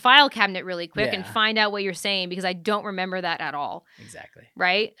go through my file cabinet really quick and find out what you're saying because I don't remember that at all. Exactly.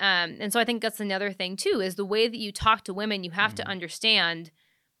 Right? And so I think that's another thing too, is the way that you talk to women, you have to understand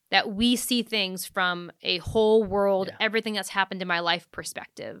that we see things from a whole world, everything that's happened in my life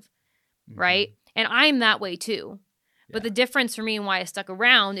perspective, right? And I'm that way too. But the difference for me and why I stuck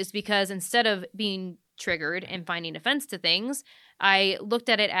around is because instead of being triggered and finding offense to things, I looked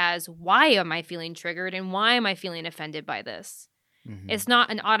at it as, why am I feeling triggered and why am I feeling offended by this? It's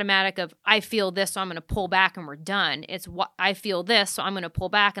not an automatic of, I feel this, so I'm going to pull back and we're done. It's what I feel this, so I'm going to pull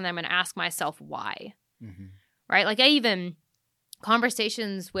back and then I'm going to ask myself why, right? Like I even...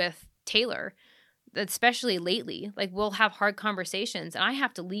 conversations with Taylor, especially lately, like we'll have hard conversations and I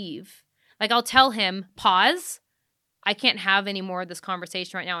have to leave. Like I'll tell him, pause, I can't have any more of this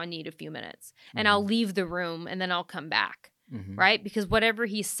conversation right now. I need a few minutes. And I'll leave the room and then I'll come back. Right? Because whatever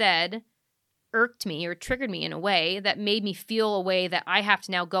he said irked me or triggered me in a way that made me feel a way that I have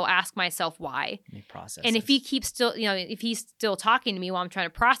to now go ask myself why. And if he keeps still, if he's still talking to me while I'm trying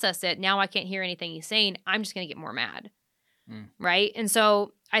to process it, now I can't hear anything he's saying. I'm just going to get more mad. Right? And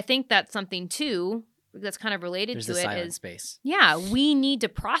so I think that's something too that's kind of related There's to the it silent is, space. yeah, we need to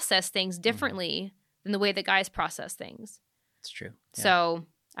process things differently than the way that guys process things. It's true. Yeah. So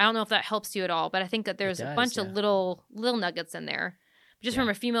I don't know if that helps you at all, but I think that there's a bunch of little nuggets in there, just from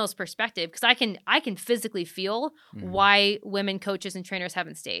a female's perspective, because I can physically feel why women coaches and trainers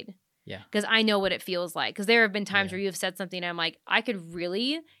haven't stayed. Yeah. Because I know what it feels like. Because there have been times where you have said something and I'm like, I could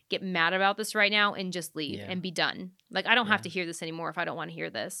really get mad about this right now and just leave and be done. Like, I don't have to hear this anymore if I don't want to hear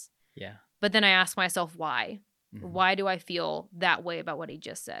this. Yeah. But then I ask myself, why? Why do I feel that way about what he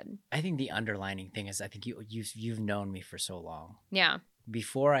just said? I think the underlining thing is, I think you've known me for so long. Yeah.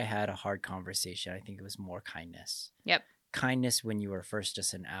 Before I had a hard conversation, I think it was more kindness. Yep. Kindness when you were first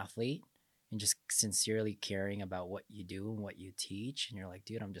just an athlete and just sincerely caring about what you do and what you teach. And you're like,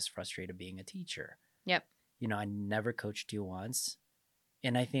 dude, I'm just frustrated being a teacher. Yep. I never coached you once.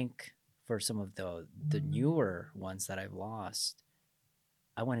 And I think for some of the newer ones that I've lost,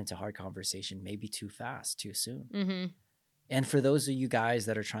 I went into hard conversation maybe too fast, too soon. And for those of you guys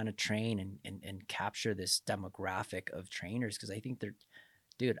that are trying to train and capture this demographic of trainers, because I think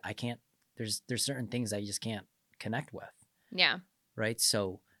I can't, there's certain things I just can't connect with. Yeah. Right.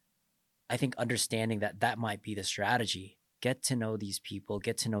 So I think understanding that might be the strategy. Get to know these people,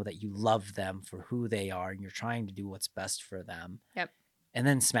 get to know that you love them for who they are and you're trying to do what's best for them. Yep. And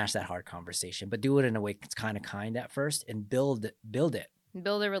then smash that hard conversation, but do it in a way that's kind at first and build it.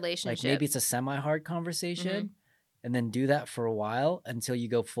 Build a relationship. Like maybe it's a semi-hard conversation and then do that for a while until you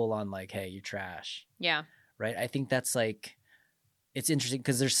go full on like, hey, you're trash. Yeah. Right. I think that's like, it's interesting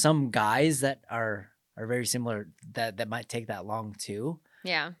because there's some guys that are very similar that might take that long too.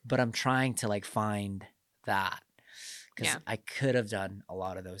 Yeah. But I'm trying to like find that because I could have done a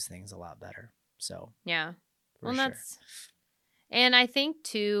lot of those things a lot better. So yeah. Well, and I think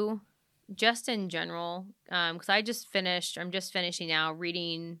too, just in general, because I'm just finishing now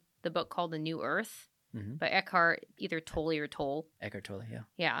reading the book called The New Earth by Eckhart, either Tolle or Tolle. Eckhart Tolle, yeah.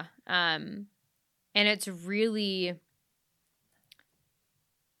 Yeah. And it's really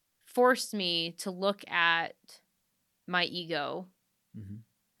forced me to look at my ego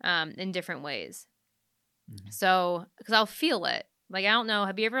in different ways. So, because I'll feel it. Like, I don't know.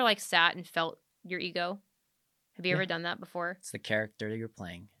 Have you ever like sat and felt your ego? Have you ever done that before? It's the character that you're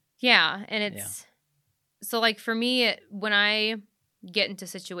playing. Yeah. And it's so like for me, when I get into a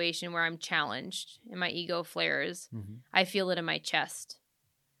situation where I'm challenged and my ego flares, I feel it in my chest.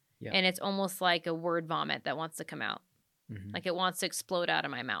 Yeah. And it's almost like a word vomit that wants to come out. Like it wants to explode out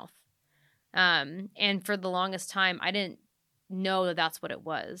of my mouth. And for the longest time, I didn't know that that's what it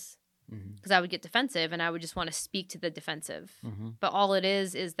was. Because I would get defensive and I would just want to speak to the defensive. But all it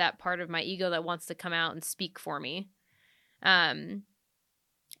is that part of my ego that wants to come out and speak for me.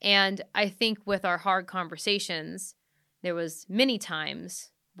 And I think with our hard conversations, there was many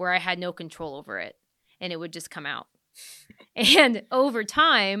times where I had no control over it and it would just come out. And over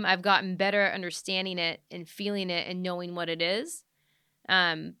time, I've gotten better at understanding it and feeling it and knowing what it is.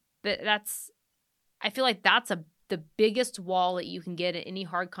 But I feel like that's the biggest wall that you can get in any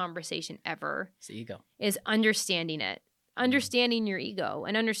hard conversation ever. It's the ego. Is understanding it. Understanding your ego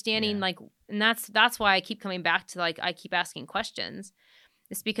and understanding and that's why I keep coming back to like, I keep asking questions.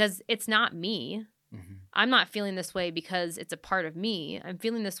 It's because it's not me. I'm not feeling this way because it's a part of me. I'm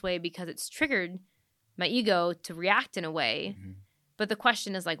feeling this way because it's triggered my ego to react in a way. But the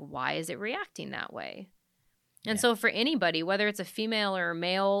question is like, why is it reacting that way? And so for anybody, whether it's a female or a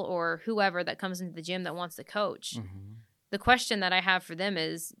male or whoever that comes into the gym that wants to coach, the question that I have for them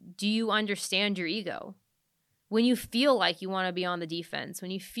is, do you understand your ego? When you feel like you want to be on the defense,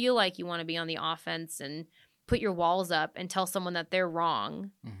 when you feel like you want to be on the offense and put your walls up and tell someone that they're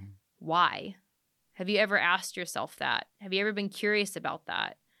wrong, why? Have you ever asked yourself that? Have you ever been curious about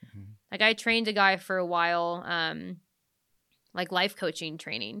that? Like I trained a guy for a while, like life coaching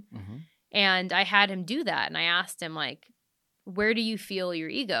training. And I had him do that. And I asked him, like, where do you feel your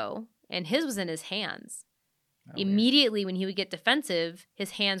ego? And his was in his hands. Immediately when he would get defensive,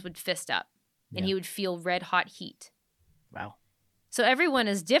 his hands would fist up. And he would feel red hot heat. Wow. So everyone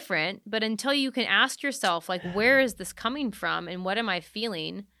is different. But until you can ask yourself, like, where is this coming from? And what am I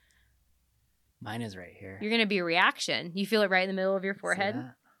feeling? Mine is right here. You're going to be a reaction. You feel it right in the middle of your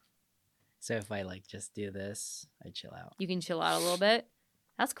forehead. So if I like just do this, I chill out. You can chill out a little bit.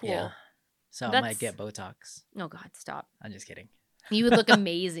 That's cool. Yeah. So I might get Botox. Oh God, stop. I'm just kidding. You would look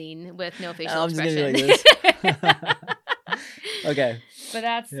amazing with no facial I'm just expression. gonna be like this. Okay.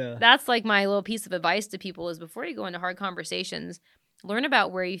 But that's like my little piece of advice to people is before you go into hard conversations, learn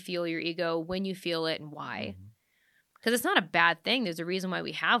about where you feel your ego, when you feel it, and why. Because it's not a bad thing. There's a reason why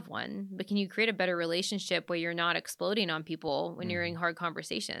we have one. But can you create a better relationship where you're not exploding on people when you're in hard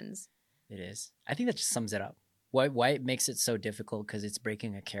conversations? It is. I think that just sums it up. Why it makes it so difficult, because it's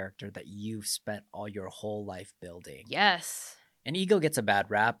breaking a character that you've spent all your whole life building. Yes. And ego gets a bad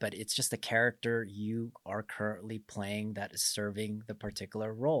rap, but it's just the character you are currently playing that is serving the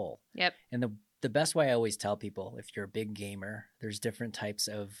particular role. Yep. And the best way I always tell people, if you're a big gamer, there's different types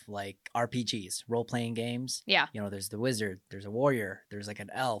of like RPGs, role-playing games. Yeah. You know, there's the wizard, there's a warrior, there's like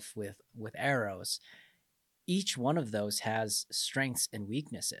an elf with arrows. Each one of those has strengths and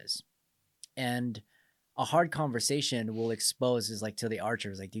weaknesses. And a hard conversation will expose is like to the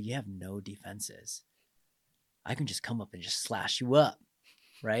archer, is like, dude, you have no defenses. I can just come up and just slash you up,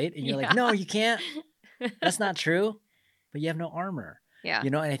 right? And you're like, no, you can't. That's not true. But you have no armor. Yeah. You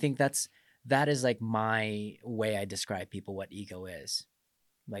know, and I think that is like my way I describe people what ego is.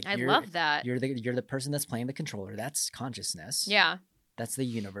 Like I love that. You're the person that's playing the controller. That's consciousness. Yeah. That's the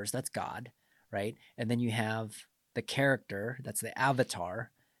universe. That's God, right? And then you have the character. That's the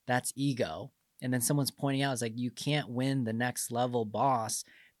avatar. That's ego. And then someone's pointing out, it's like, you can't win the next level boss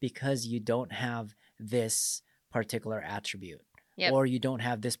because you don't have this particular attribute. Yep. Or you don't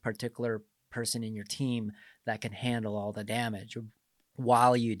have this particular person in your team that can handle all the damage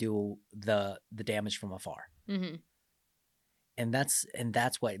while you do the damage from afar. Mm-hmm. And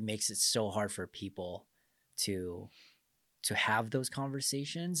that's what makes it so hard for people to have those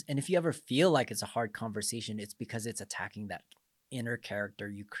conversations. And if you ever feel like it's a hard conversation, it's because it's attacking that inner character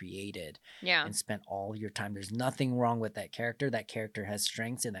you created and spent all your time. There's nothing wrong with that character. That character has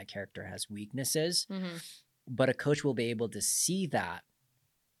strengths and that character has weaknesses. Mm-hmm. But a coach will be able to see that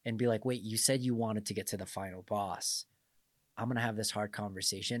and be like, wait, you said you wanted to get to the final boss. I'm going to have this hard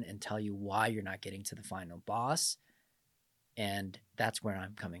conversation and tell you why you're not getting to the final boss. And that's where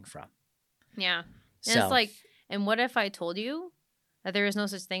I'm coming from. Yeah. And it's like, and what if I told you that there is no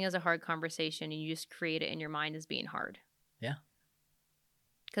such thing as a hard conversation and you just create it in your mind as being hard? Yeah.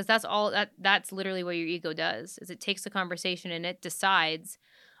 Because that's literally what your ego does, is it takes the conversation and it decides,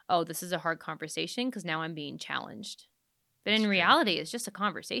 oh, this is a hard conversation because now I'm being challenged. But in reality, it's just a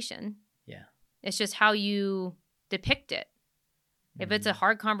conversation. Yeah. It's just how you depict it. If it's a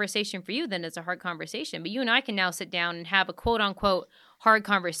hard conversation for you, then it's a hard conversation. But you and I can now sit down and have a quote unquote hard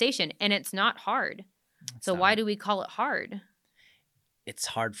conversation, and it's not hard. So why do we call it hard? It's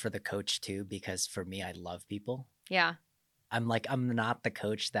hard for the coach too, because for me, I love people. Yeah. I'm not the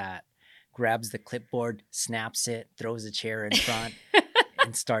coach that grabs the clipboard, snaps it, throws a chair in front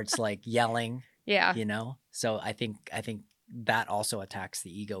and starts like yelling. Yeah. You know? So I think that also attacks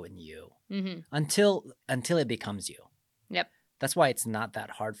the ego in you Mm-hmm. until it becomes you. Yep. That's why it's not that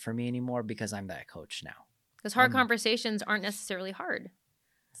hard for me anymore, because I'm that coach now. Because hard conversations aren't necessarily hard.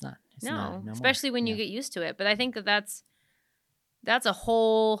 It's not. No, no especially more. when you get used to it. But I think that's a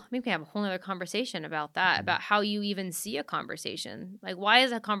whole, maybe we can have a whole other conversation about that, about how you even see a conversation. Like, why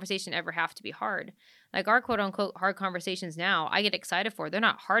does a conversation ever have to be hard? Like our quote unquote hard conversations now, I get excited for. They're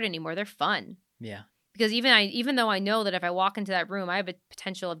not hard anymore. They're fun. Yeah. Because even though I know that if I walk into that room, I have a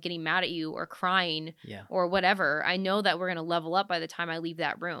potential of getting mad at you or crying or whatever, I know that we're going to level up by the time I leave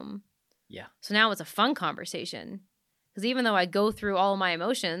that room. Yeah. So now it's a fun conversation. Because even though I go through all of my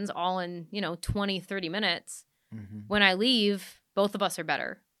emotions all in, 20, 30 minutes, when I leave, both of us are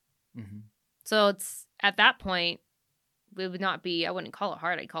better. Mm-hmm. So it's at that point, it would not be, I wouldn't call it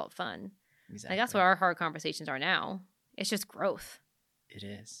hard. I'd call it fun. Exactly. Like that's what our hard conversations are now. It's just growth. It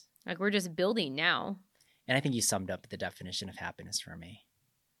is. Like we're just building now. And I think you summed up the definition of happiness for me.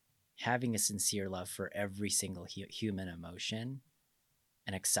 Having a sincere love for every single human emotion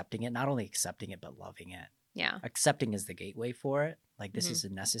and accepting it, not only accepting it, but loving it. Yeah. Accepting is the gateway for it. Like this is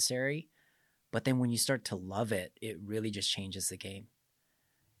necessary. But then when you start to love it, it really just changes the game.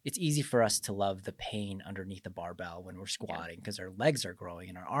 It's easy for us to love the pain underneath the barbell when we're squatting because our legs are growing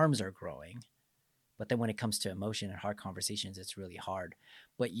and our arms are growing. But then when it comes to emotion and hard conversations, it's really hard.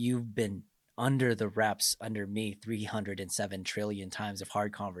 But you've been under the reps under me 307 trillion times of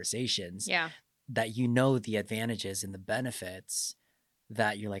hard conversations. Yeah. That you know the advantages and the benefits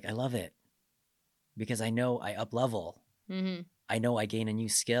that you're like, I love it. Because I know I up level. Mm-hmm. I know I gain a new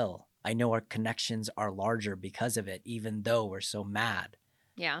skill. I know our connections are larger because of it, even though we're so mad.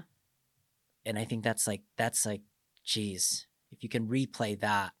 Yeah. And I think that's like, geez, if you can replay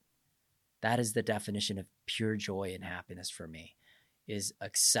that, that is the definition of pure joy and happiness for me, is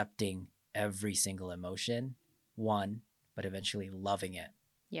accepting every single emotion, one, but eventually loving it.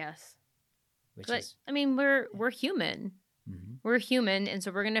 Yes. Which But is, I mean, we're human. mm-hmm, We're human, and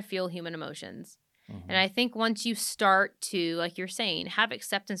so we're going to feel human emotions. mm-hmm, And I think once you start to, like you're saying, have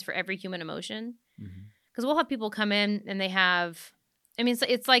acceptance for every human emotion, mm-hmm, because we'll have people come in and they have, I mean,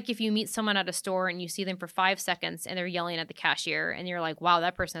 it's like if you meet someone at a store and you see them for 5 seconds and they're yelling at the cashier and you're like, wow,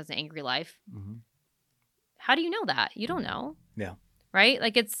 that person has an angry life. mm-hmm. How do you know that? You don't know. Yeah. Right?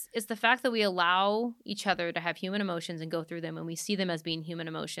 Like it's the fact that we allow each other to have human emotions and go through them, and we see them as being human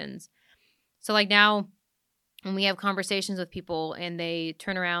emotions. So like now when we have conversations with people and they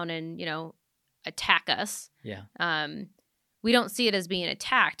turn around and, attack us, Yeah. we don't see it as being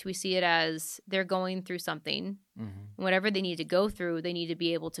attacked. We see it as they're going through something. Mm-hmm. Whatever they need to go through, they need to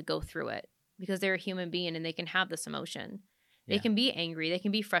be able to go through it because they're a human being and they can have this emotion. They Yeah. can be angry. They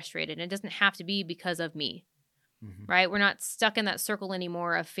can be frustrated. And it doesn't have to be because of me, Mm-hmm. right? We're not stuck in that circle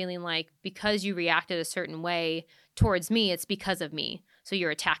anymore of feeling like because you reacted a certain way towards me, it's because of me. So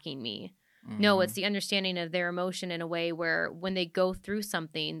you're attacking me. No, Mm-hmm. it's the understanding of their emotion in a way where when they go through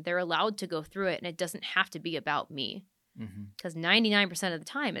something, they're allowed to go through it and it doesn't have to be about me. Mm-hmm. Because 99% of the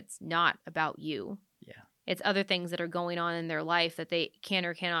time, it's not about you. Yeah. It's other things that are going on in their life that they can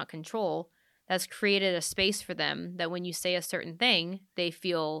or cannot control that's created a space for them that when you say a certain thing, they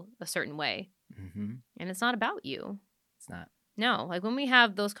feel a certain way. Mm-hmm. And it's not about you. It's not. No, like when we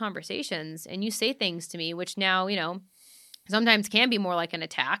have those conversations and you say things to me, which now, sometimes can be more like an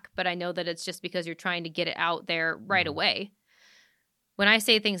attack, but I know that it's just because you're trying to get it out there right Mhm. away. When I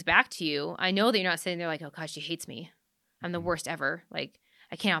say things back to you, I know that you're not sitting there like, oh gosh, she hates me. I'm the Mhm. worst ever. Like,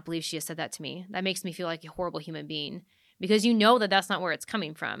 I cannot believe she just said that to me. That makes me feel like a horrible human being because you know that that's not where it's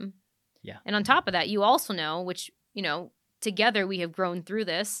coming from. Yeah. And on top of that, you also know, which, together we have grown through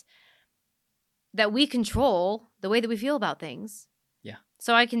this, that we control the way that we feel about things. Yeah.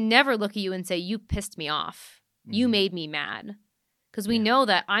 So I can never look at you and say, you pissed me off. You Mhm. made me mad. Because we Yeah. know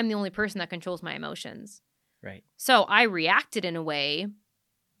that I'm the only person that controls my emotions. Right. So I reacted in a way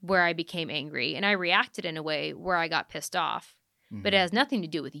where I became angry, and I reacted in a way where I got pissed off. But it Mhm. has nothing to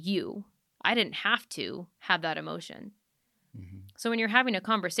do with you. I didn't have to have that emotion. Mhm. So when you're having a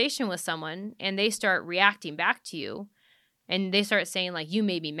conversation with someone and they start reacting back to you and they start saying like, you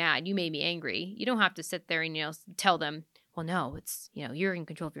made me mad, you made me angry, you don't have to sit there and, tell them, well, no, it's, you're in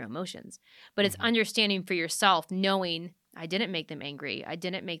control of your emotions. But it's Mhm. understanding for yourself, knowing I didn't make them angry. I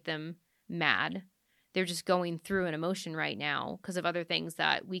didn't make them mad. They're just going through an emotion right now because of other things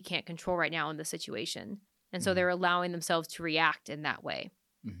that we can't control right now in the situation. And so Mhm. they're allowing themselves to react in that way.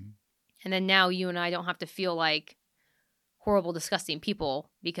 Mhm. And then now you and I don't have to feel like horrible, disgusting people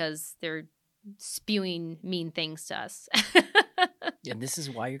because they're spewing mean things to us. And this is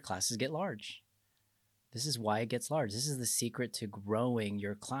why your classes get large. This is why it gets large. This is the secret to growing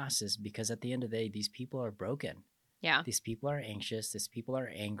your classes because at the end of the day, these people are broken. Yeah. These people are anxious. These people are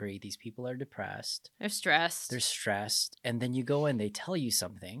angry. These people are depressed. They're stressed. They're stressed. And then you go and they tell you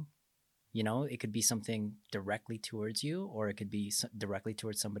something. It could be something directly towards you or it could be directly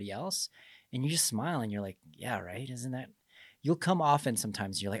towards somebody else. And you just smile and you're like, yeah, right. Isn't that? You'll come often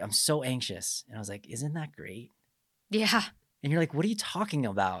sometimes. You're like, I'm so anxious. And I was like, isn't that great? Yeah. And you're like, what are you talking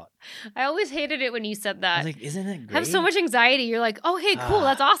about? I always hated it when you said I that. was like, isn't it I great? have so much anxiety. You're like, oh, hey, cool.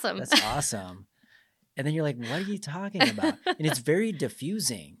 That's awesome. That's awesome. And then you're like, what are you talking about? And it's very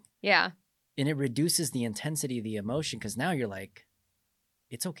diffusing. Yeah. And it reduces the intensity of the emotion because now you're like,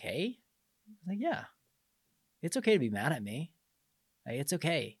 it's okay. Like, yeah, it's okay to be mad at me. Like, it's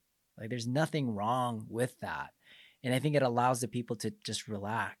okay. Like, there's nothing wrong with that. And I think it allows the people to just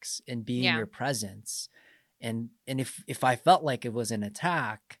relax and be in your presence. And if I felt like it was an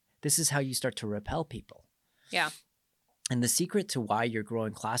attack, this is how you start to repel people. Yeah. And the secret to why you're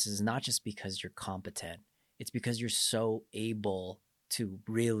growing classes is not just because you're competent. It's because you're so able to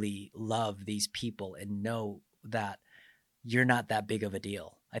really love these people and know that you're not that big of a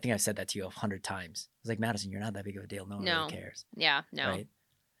deal. I think I've said that to you 100 times. I was like, Madison, you're not that big of a deal. No one really cares. Yeah, no. Right?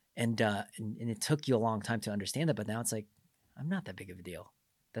 And it took you a long time to understand that, but now it's like, I'm not that big of a deal.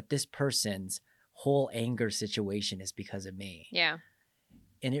 That this person's whole anger situation is because of me. Yeah.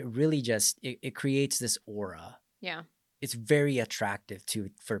 And it really just, it creates this aura. Yeah. It's very attractive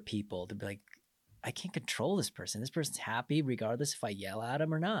for people to be like, I can't control this person. This person's happy regardless if I yell at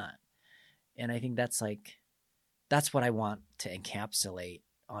them or not. And I think that's what I want to encapsulate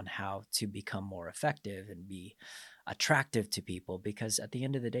on how to become more effective and be attractive to people, because at the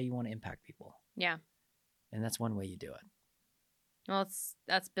end of the day, you want to impact people. Yeah. And that's one way you do it. Well,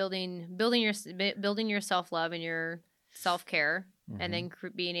 that's building your self-love and your self-care, and then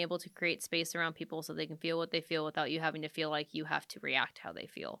being able to create space around people so they can feel what they feel without you having to feel like you have to react how they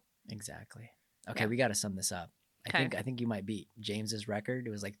feel. Exactly. Okay, Yeah. we got to sum this up. Okay. I think you might beat James's record. It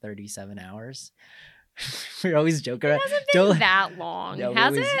was like 37 hours. We're always joking around. It hasn't been that long, No,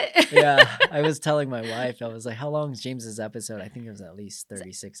 has it? Yeah, I was telling my wife, I was like, how long is James's episode? I think it was at least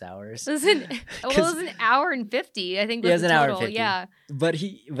 36 hours. It was an hour and 50, I think. Yeah, it Was was the an hour total. and 50. Yeah. But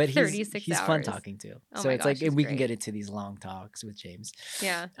he's fun hours. talking to. Oh So my it's gosh, like, he's and we can great. get into these long talks with James.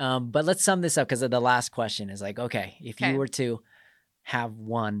 Yeah. But let's sum this up, because the last question is like, okay, if Okay. you were to have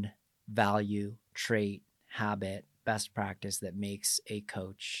one value, trait, habit, best practice that makes a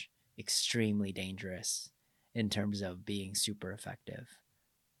coach extremely dangerous in terms of being super effective,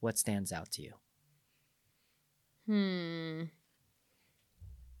 what stands out to you?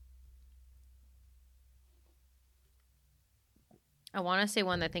 I want to say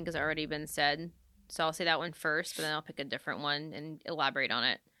one that I think has already been said. So I'll say that one first, but then I'll pick a different one and elaborate on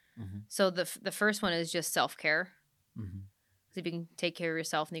it. Mm-hmm. So the first one is just self-care. Mm-hmm. If you can take care of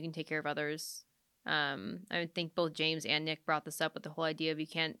yourself and you can take care of others. I think both James and Nick brought this up with the whole idea of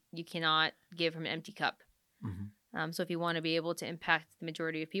you cannot give from an empty cup. Mm-hmm. So if you want to be able to impact the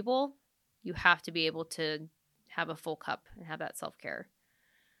majority of people, you have to be able to have a full cup and have that self-care.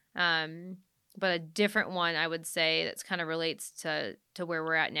 But a different one I would say that's kind of relates to where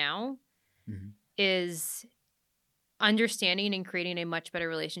we're at now Mm-hmm. is understanding and creating a much better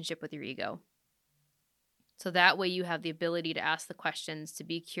relationship with your ego. So that way you have the ability to ask the questions, to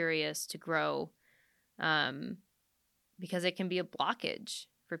be curious, to grow, because it can be a blockage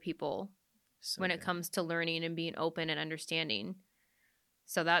for people when it comes to learning and being open and understanding.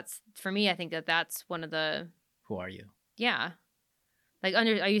 So that's, for me, I think that's one of the... Who are you? Yeah. Like,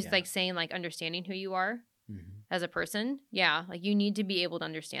 I used to like saying like understanding who you are as a person. Yeah. Like you need to be able to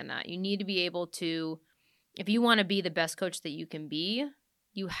understand that. You need to be able to, if you want to be the best coach that you can be,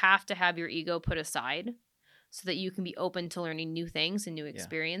 you have to have your ego put aside so that you can be open to learning new things and new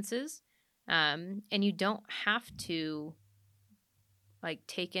experiences. And you don't have to like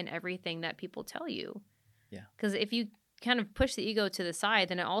take in everything that people tell you. Yeah. Because if you kind of push the ego to the side,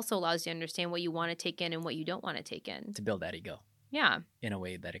 then it also allows you to understand what you want to take in and what you don't want to take in. To build that ego. Yeah. In a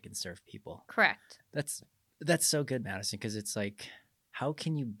way that it can serve people. Correct. That's so good, Madison, because it's like, how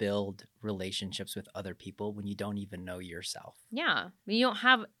can you build relationships with other people when you don't even know yourself? Yeah. When you don't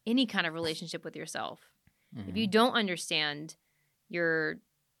have any kind of relationship with yourself. Mm-hmm. If you don't understand your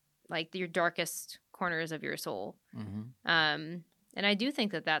darkest corners of your soul. Mm-hmm. And I do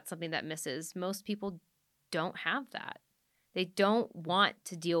think that that's something that misses. Most people don't have that. They don't want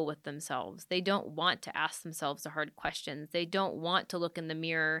to deal with themselves. They don't want to ask themselves the hard questions. They don't want to look in the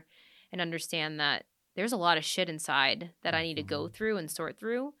mirror and understand that there's a lot of shit inside that I need to go through and sort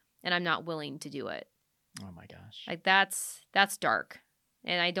through, and I'm not willing to do it. Oh my gosh. Like that's dark.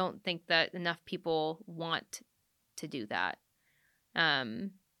 And I don't think that enough people want to do that.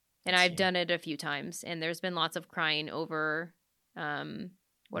 And I've done it a few times, and there's been lots of crying over,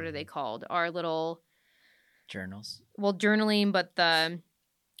 what are they called? Our little journals. Well, journaling, but the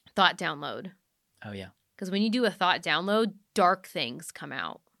thought download. Oh yeah. Because when you do a thought download, dark things come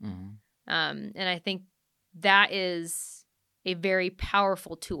out. Mm-hmm. And I think that is a very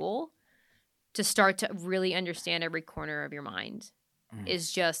powerful tool to start to really understand every corner of your mind.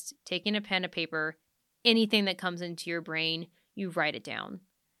 Is just taking a pen and paper, anything that comes into your brain, you write it down.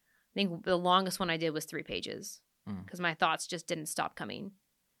 I think the longest one I did was 3 pages because my thoughts just didn't stop coming.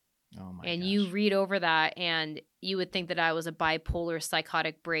 Oh my and gosh. You read over that and you would think that I was a bipolar,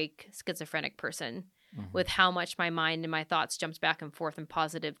 psychotic break, schizophrenic person with how much my mind and my thoughts jumped back and forth from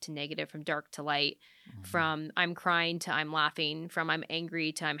positive to negative, from dark to light, from I'm crying to I'm laughing, from I'm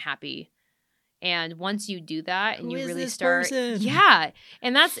angry to I'm happy. And once you do that and you really start, yeah.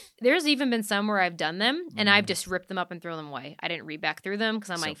 And there's even been some where I've done them and I've just ripped them up and thrown them away. I didn't read back through them because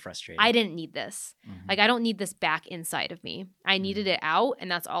I'm so frustrated. I didn't need this. Like, I don't need this back inside of me. I needed it out.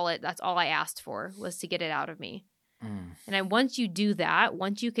 And that's all I asked for, was to get it out of me. And once you do that,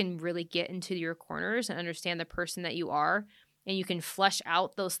 once you can really get into your corners and understand the person that you are, and you can flesh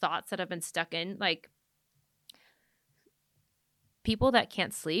out those thoughts that have been stuck in, like people that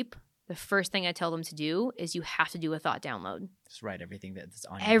can't sleep, the first thing I tell them to do is you have to do a thought download. Just write everything that's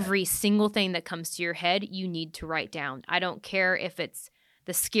on your Every single thing that comes to your head, you need to write down. I don't care if it's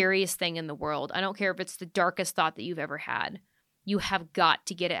the scariest thing in the world. I don't care if it's the darkest thought that you've ever had. You have got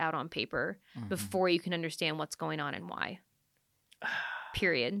to get it out on paper before you can understand what's going on and why.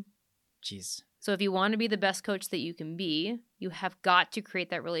 Period. Jeez. So if you want to be the best coach that you can be, you have got to create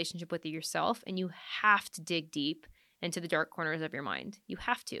that relationship with yourself, and you have to dig deep into the dark corners of your mind. You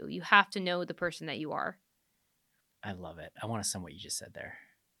have to. You have to know the person that you are. I love it. I want to sum what you just said there,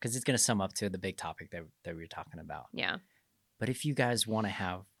 because it's going to sum up to the big topic that we were talking about. Yeah. But if you guys want to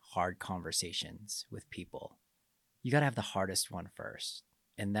have hard conversations with people, you got to have the hardest one first.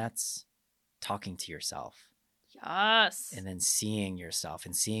 And that's talking to yourself. Yes. And then seeing yourself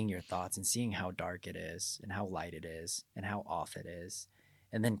and seeing your thoughts and seeing how dark it is and how light it is and how off it is.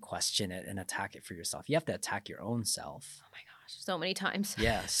 And then question it and attack it for yourself. You have to attack your own self. Oh my gosh, so many times.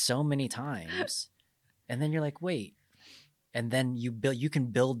 Yeah, so many times. And then you're like, wait. And then you can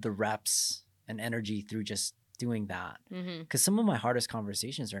build the reps and energy through just doing that. Because some of my hardest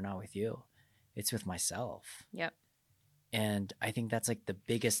conversations are not with you. It's with myself. Yep. And I think that's like the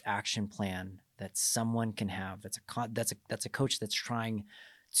biggest action plan that someone can have. That's a coach that's trying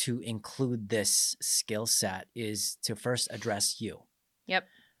to include this skill set, is to first address you. Yep.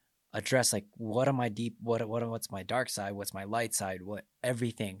 Address like, what's my dark side? What's my light side? What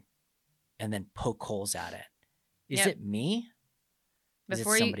everything. And then poke holes at it. Is it me? Is it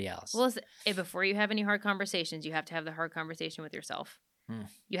somebody else? Well, before you have any hard conversations, you have to have the hard conversation with yourself.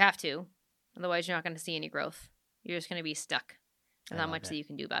 You have to. Otherwise, you're not going to see any growth. You're just going to be stuck. And not much that you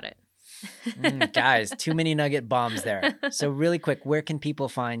can do about it. Guys, too many nugget bombs there. So really quick, where can people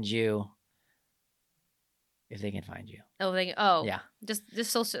find you if they can find you? Yeah. Just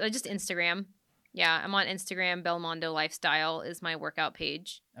social, just Instagram. Yeah, I'm on Instagram. Belmondo Lifestyle is my workout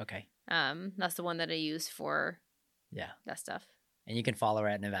page. Okay. That's the one that I use for that stuff. And you can follow her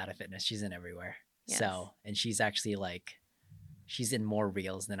at Nevada Fitness. She's in everywhere. Yes. So, and she's actually she's in more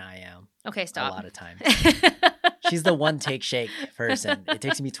reels than I am. Okay, stop. A lot of times. She's the one take shake person. It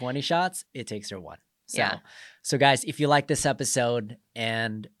takes me 20 shots. It takes her one. So guys, if you like this episode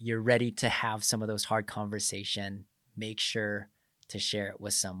and you're ready to have some of those hard conversation, make sure to share it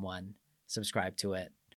with someone. Subscribe to it.